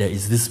that there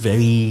is this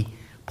very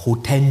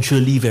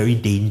potentially very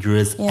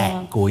dangerous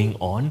act going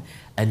on,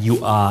 and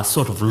you are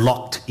sort of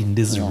locked in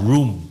this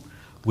room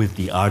with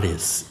the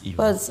artist.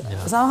 But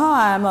somehow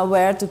I'm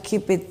aware to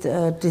keep it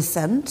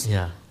decent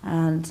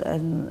and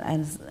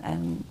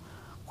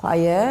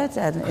quiet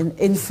and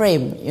in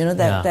frame.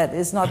 That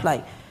is not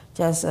like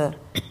just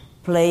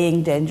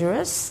playing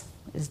dangerous.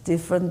 It's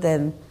different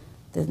than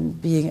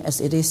being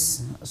as it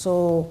is.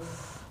 So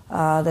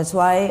that's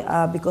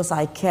why because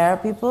I care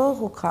people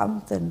who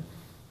come, then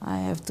I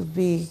have to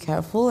be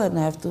careful and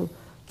I have to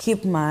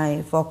keep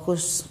my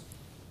focus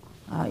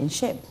in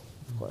shape.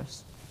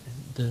 course.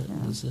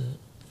 There's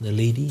the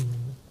lady.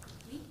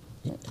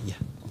 Yeah.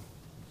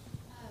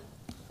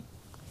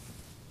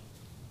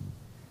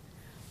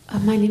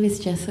 My name is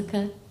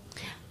Jessica.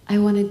 I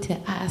wanted to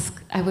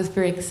ask, I was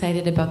very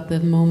excited about the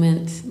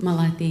moment,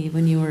 Melati,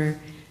 when you were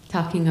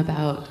talking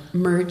about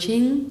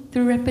merging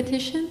through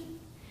repetition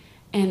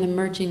and the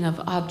merging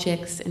of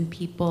objects and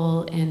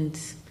people and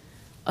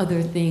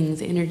other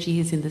things,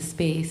 energies in the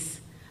space.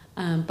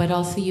 But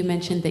also you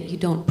mentioned that you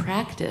don't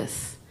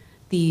practice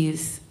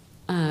these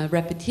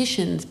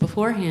repetitions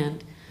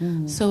beforehand.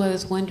 Mm-hmm. So I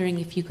was wondering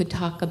if you could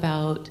talk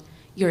about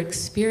your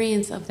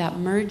experience of that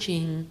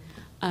merging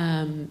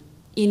in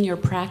your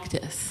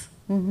practice.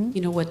 Mm-hmm.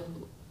 You know,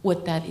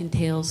 what that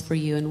entails for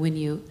you and when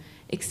you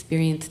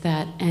experience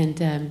that. And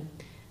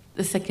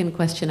the second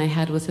question I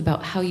had was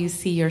about how you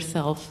see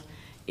yourself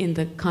in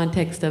the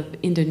context of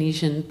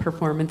Indonesian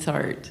performance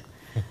art.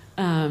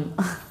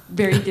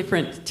 Very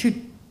different, two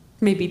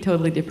maybe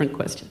totally different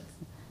questions.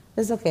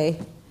 It's okay.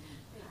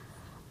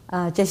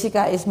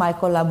 Jessica is my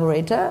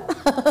collaborator.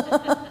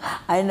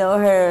 I know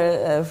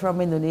her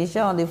from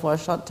Indonesia only for a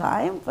short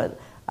time, but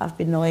I've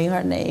been knowing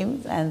her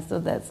name, and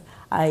so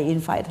I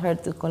invite her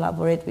to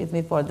collaborate with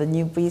me for the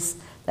new piece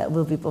that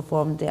will be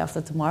performed day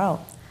after tomorrow.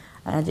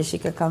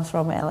 Jessica comes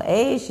from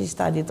LA. She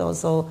studied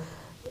also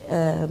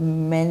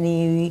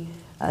many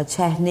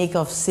technique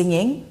of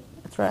singing,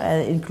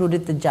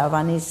 included the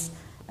Javanese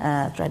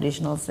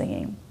traditional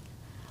singing.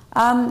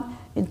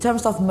 In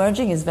terms of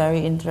merging, is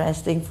very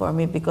interesting for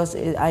me because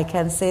I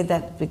can say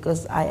that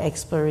because I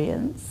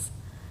experience,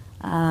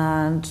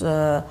 and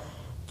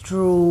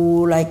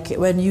through like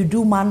when you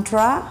do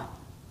mantra,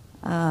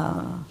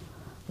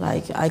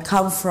 like I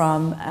come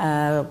from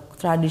a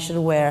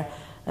tradition where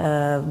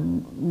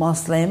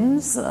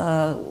Muslims,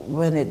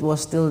 when it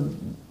was still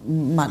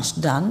much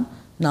done,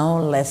 now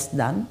less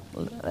done,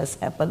 less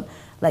happen,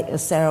 like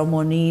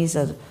ceremonies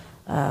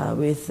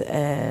with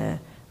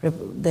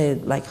they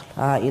like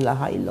La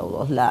ilaha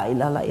illallah, La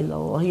ilaha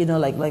illallah, you know,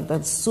 like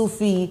that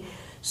Sufi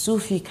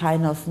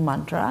kind of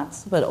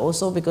mantras. But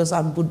also because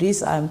I'm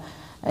Buddhist, I'm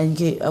a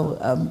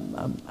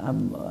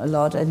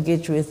lot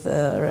engaged with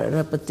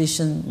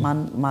repetition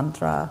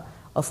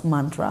of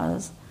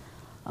mantras,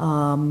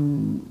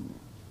 and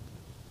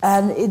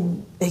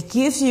it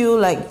gives you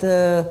like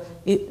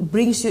it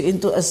brings you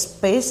into a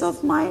space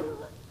of mind,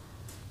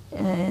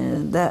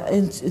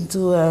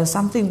 into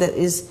something that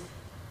is.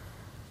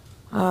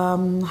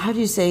 How do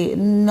you say,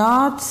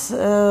 not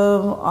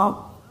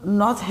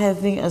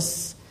having a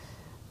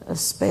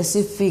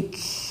specific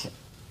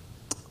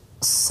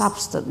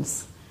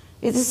substance.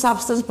 It is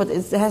substance, but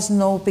it has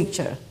no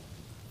picture.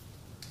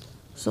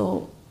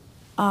 So,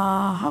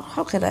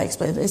 how can I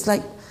explain it? It's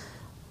like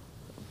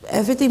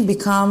everything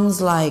becomes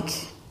like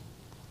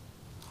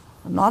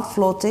not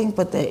floating,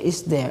 but there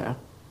is there.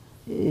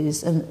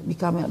 Is and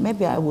becoming,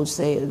 maybe I would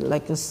say,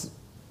 like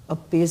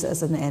appears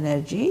as an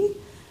energy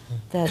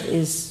that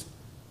is.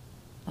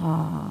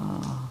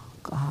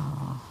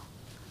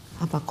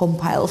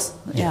 Compiles,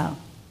 yeah.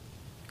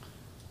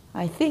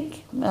 I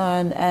think,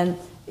 and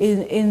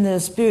in the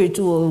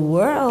spiritual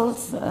world,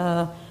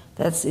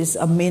 that is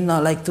a mean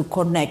like to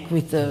connect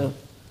with the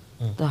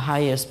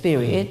higher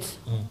spirit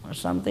or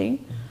something.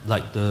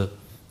 Like the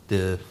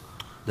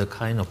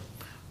kind of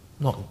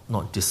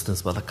not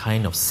distance, but the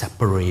kind of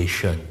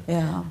separation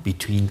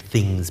between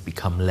things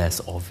become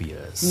less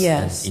obvious.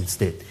 Yes, and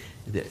instead.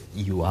 That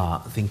you are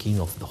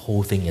thinking of the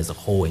whole thing as a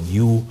whole, and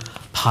you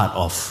part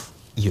of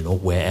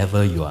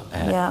wherever you are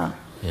at.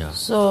 Yeah.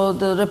 So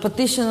the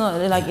repetition,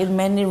 like in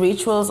many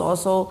rituals,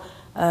 also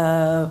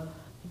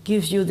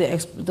gives you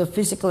the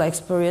physical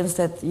experience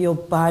that your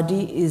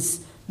body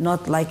is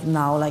not like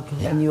now, like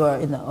when you are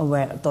in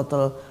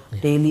total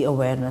daily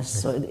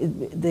awareness. So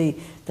the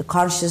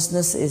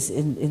consciousness is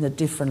in a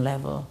different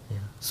level. Yeah.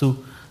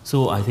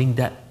 So I think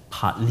that.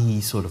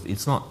 Partly sort of,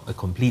 it's not a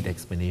complete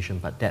explanation,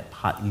 but that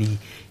partly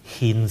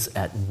hints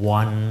at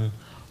one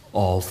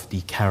of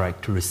the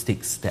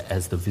characteristics that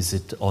as the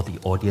visitor or the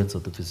audience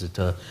of the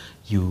visitor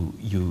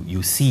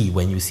you see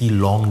when you see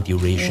long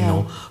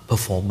durational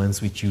performance,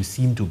 which you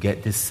seem to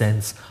get this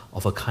sense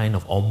of a kind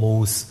of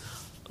almost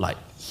like,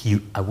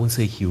 I won't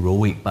say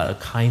heroic, but a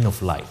kind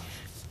of like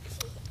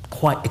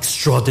quite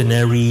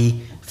extraordinary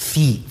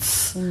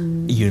feats,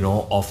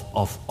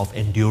 of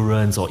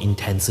endurance or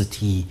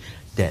intensity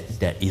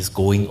that is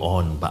going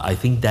on. But I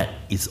think that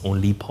is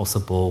only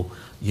possible,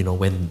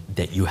 when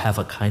that you have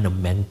a kind of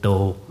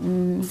mental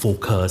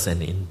focus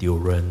and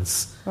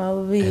endurance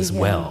as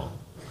well.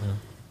 Yeah.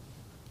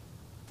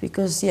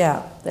 Because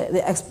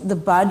the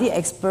body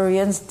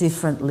experiences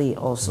differently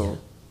also.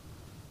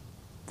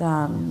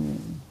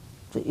 Than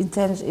the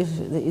intention. If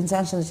the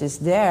intention is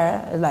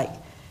there, like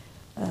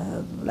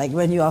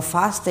when you are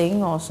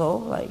fasting, also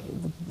like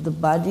the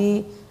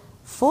body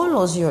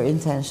follows your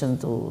intention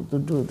to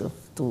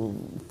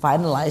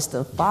finalize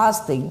the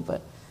fasting,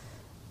 but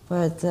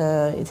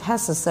it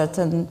has a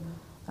certain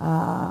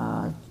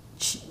a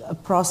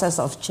process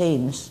of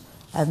change,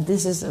 and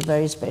this is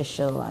very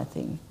special, I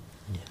think.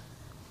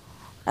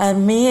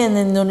 And me in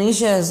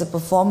Indonesia as a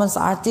performance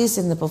artist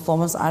in the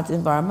performance art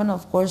environment,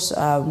 of course,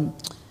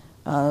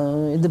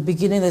 in the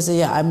beginning they say,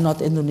 yeah, I'm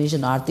not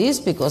Indonesian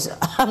artist because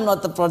I'm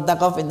not the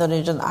product of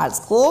Indonesian art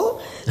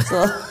school.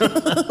 So,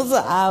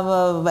 so I'm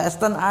a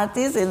Western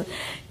artist.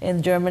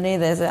 In Germany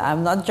they say,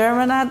 I'm not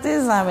German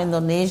artist, I'm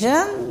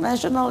Indonesian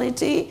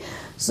nationality.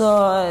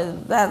 So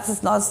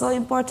that's not so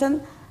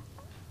important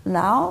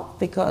now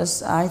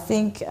because I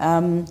think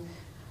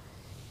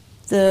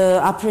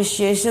the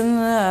appreciation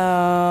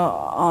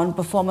on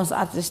performance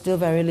art is still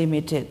very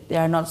limited. There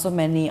are not so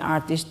many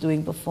artists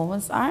doing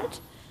performance art.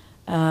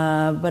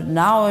 But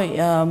now,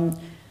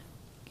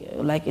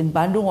 like in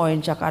Bandung or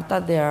in Jakarta,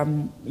 there are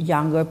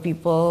younger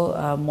people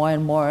more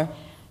and more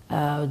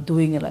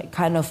doing like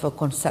kind of a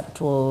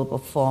conceptual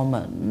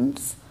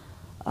performance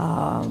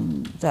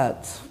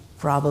that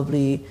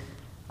probably,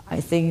 I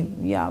think,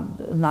 yeah,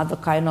 another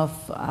kind of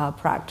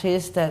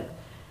practice that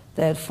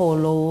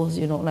follows,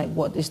 you know, like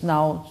what is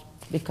now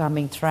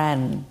becoming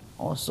trend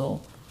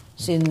also.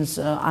 Since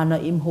Anna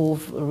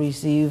Imhoff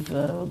received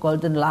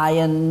Golden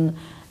Lion,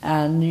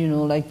 and you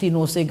know, like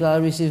Tino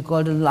Segal received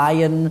Golden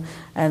Lion,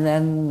 and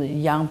then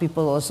young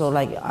people also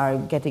like are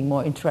getting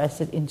more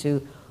interested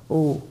into,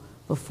 oh,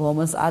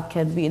 performance art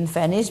can be in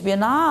Venice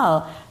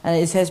Biennale, and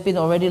it has been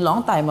already a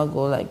long time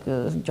ago, like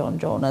John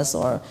Jonas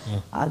or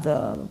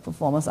other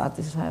performance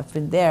artists have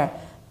been there.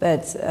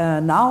 But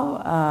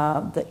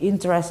now the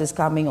interest is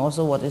coming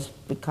also what is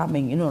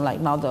becoming, you know, like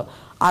now the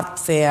art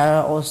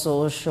fair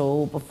also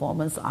show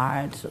performance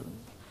art.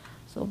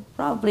 So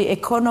probably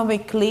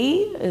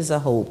economically is a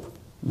hope.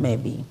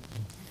 Maybe.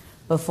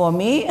 But for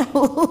me,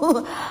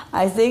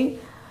 I think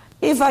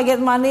if I get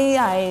money,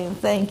 I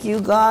thank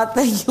you, God,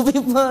 thank you,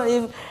 people.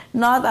 If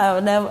not, I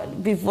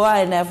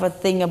never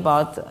think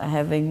about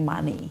having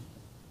money,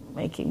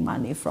 making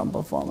money from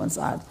performance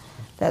art.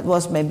 That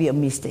was maybe a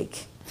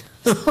mistake.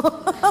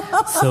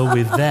 So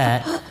with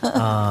that,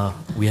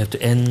 we have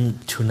to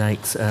end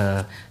tonight's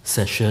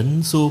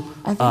session. So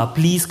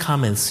please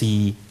come and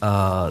see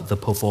the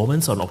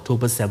performance on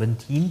October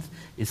 17th.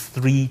 It's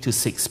 3 to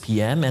 6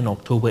 p.m. and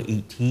October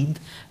 18th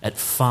at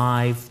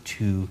 5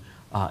 to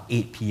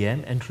 8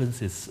 p.m.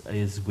 Entrance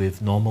is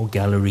with normal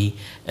gallery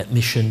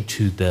admission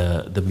to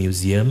the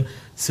museum.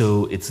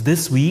 So it's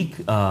this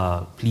week.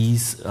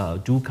 Please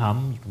do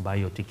come. You can buy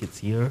your tickets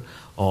here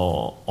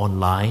or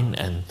online,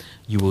 and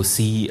you will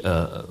see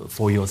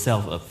for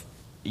yourself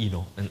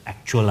an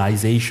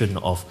actualization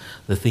of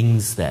the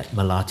things that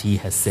Melati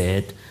has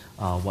said,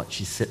 what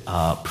she said,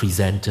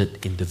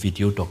 presented in the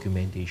video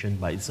documentation.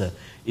 But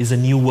it's a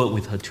new work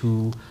with her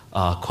two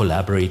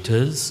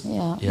collaborators.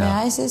 Yeah. May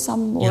I say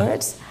some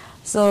words?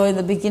 So in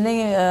the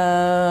beginning,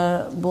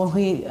 Boon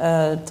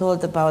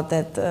told about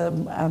that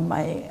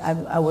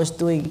I was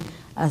doing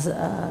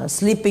a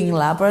sleeping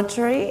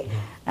laboratory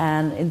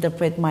and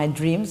interpret my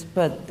dreams,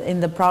 but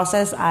in the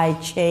process I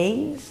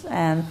changed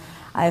and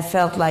I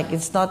felt like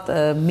it's not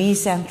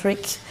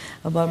me-centric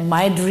about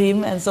my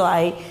dream, and so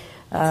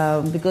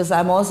because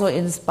I'm also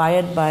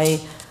inspired by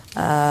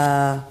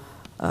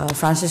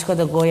Francisco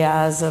de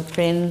Goya's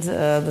print,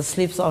 The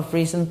Sleeps of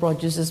Reason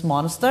Produces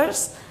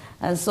Monsters,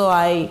 and so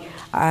I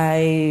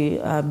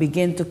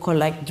begin to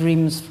collect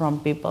dreams from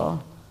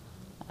people,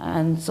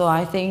 and so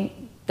I think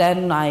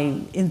then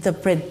I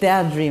interpret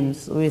their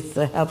dreams with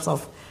the help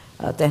of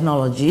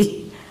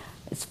technology.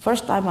 It's the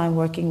first time I'm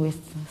working with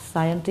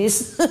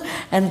scientists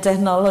and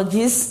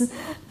technologists,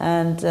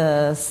 and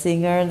a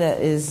singer that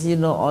is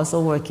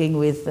also working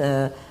with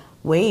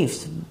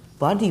waves,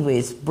 body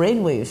waves,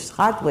 brain waves,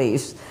 heart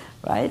waves,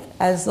 right?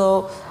 And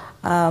so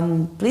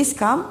please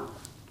come.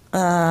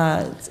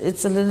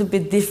 It's a little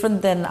bit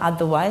different than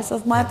otherwise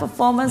of my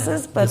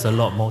performances, but there's a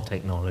lot more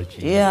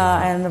technology.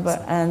 Yeah,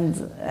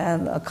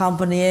 and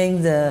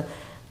accompanying the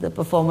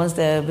performance,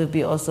 there will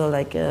be also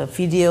like a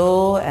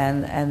video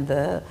and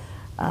the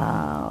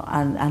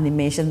an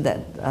animation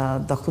that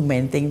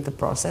documenting the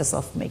process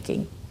of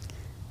making.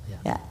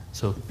 Yeah.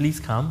 So please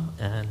come,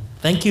 and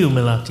thank you,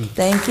 Melati.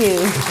 Thank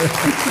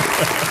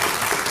you.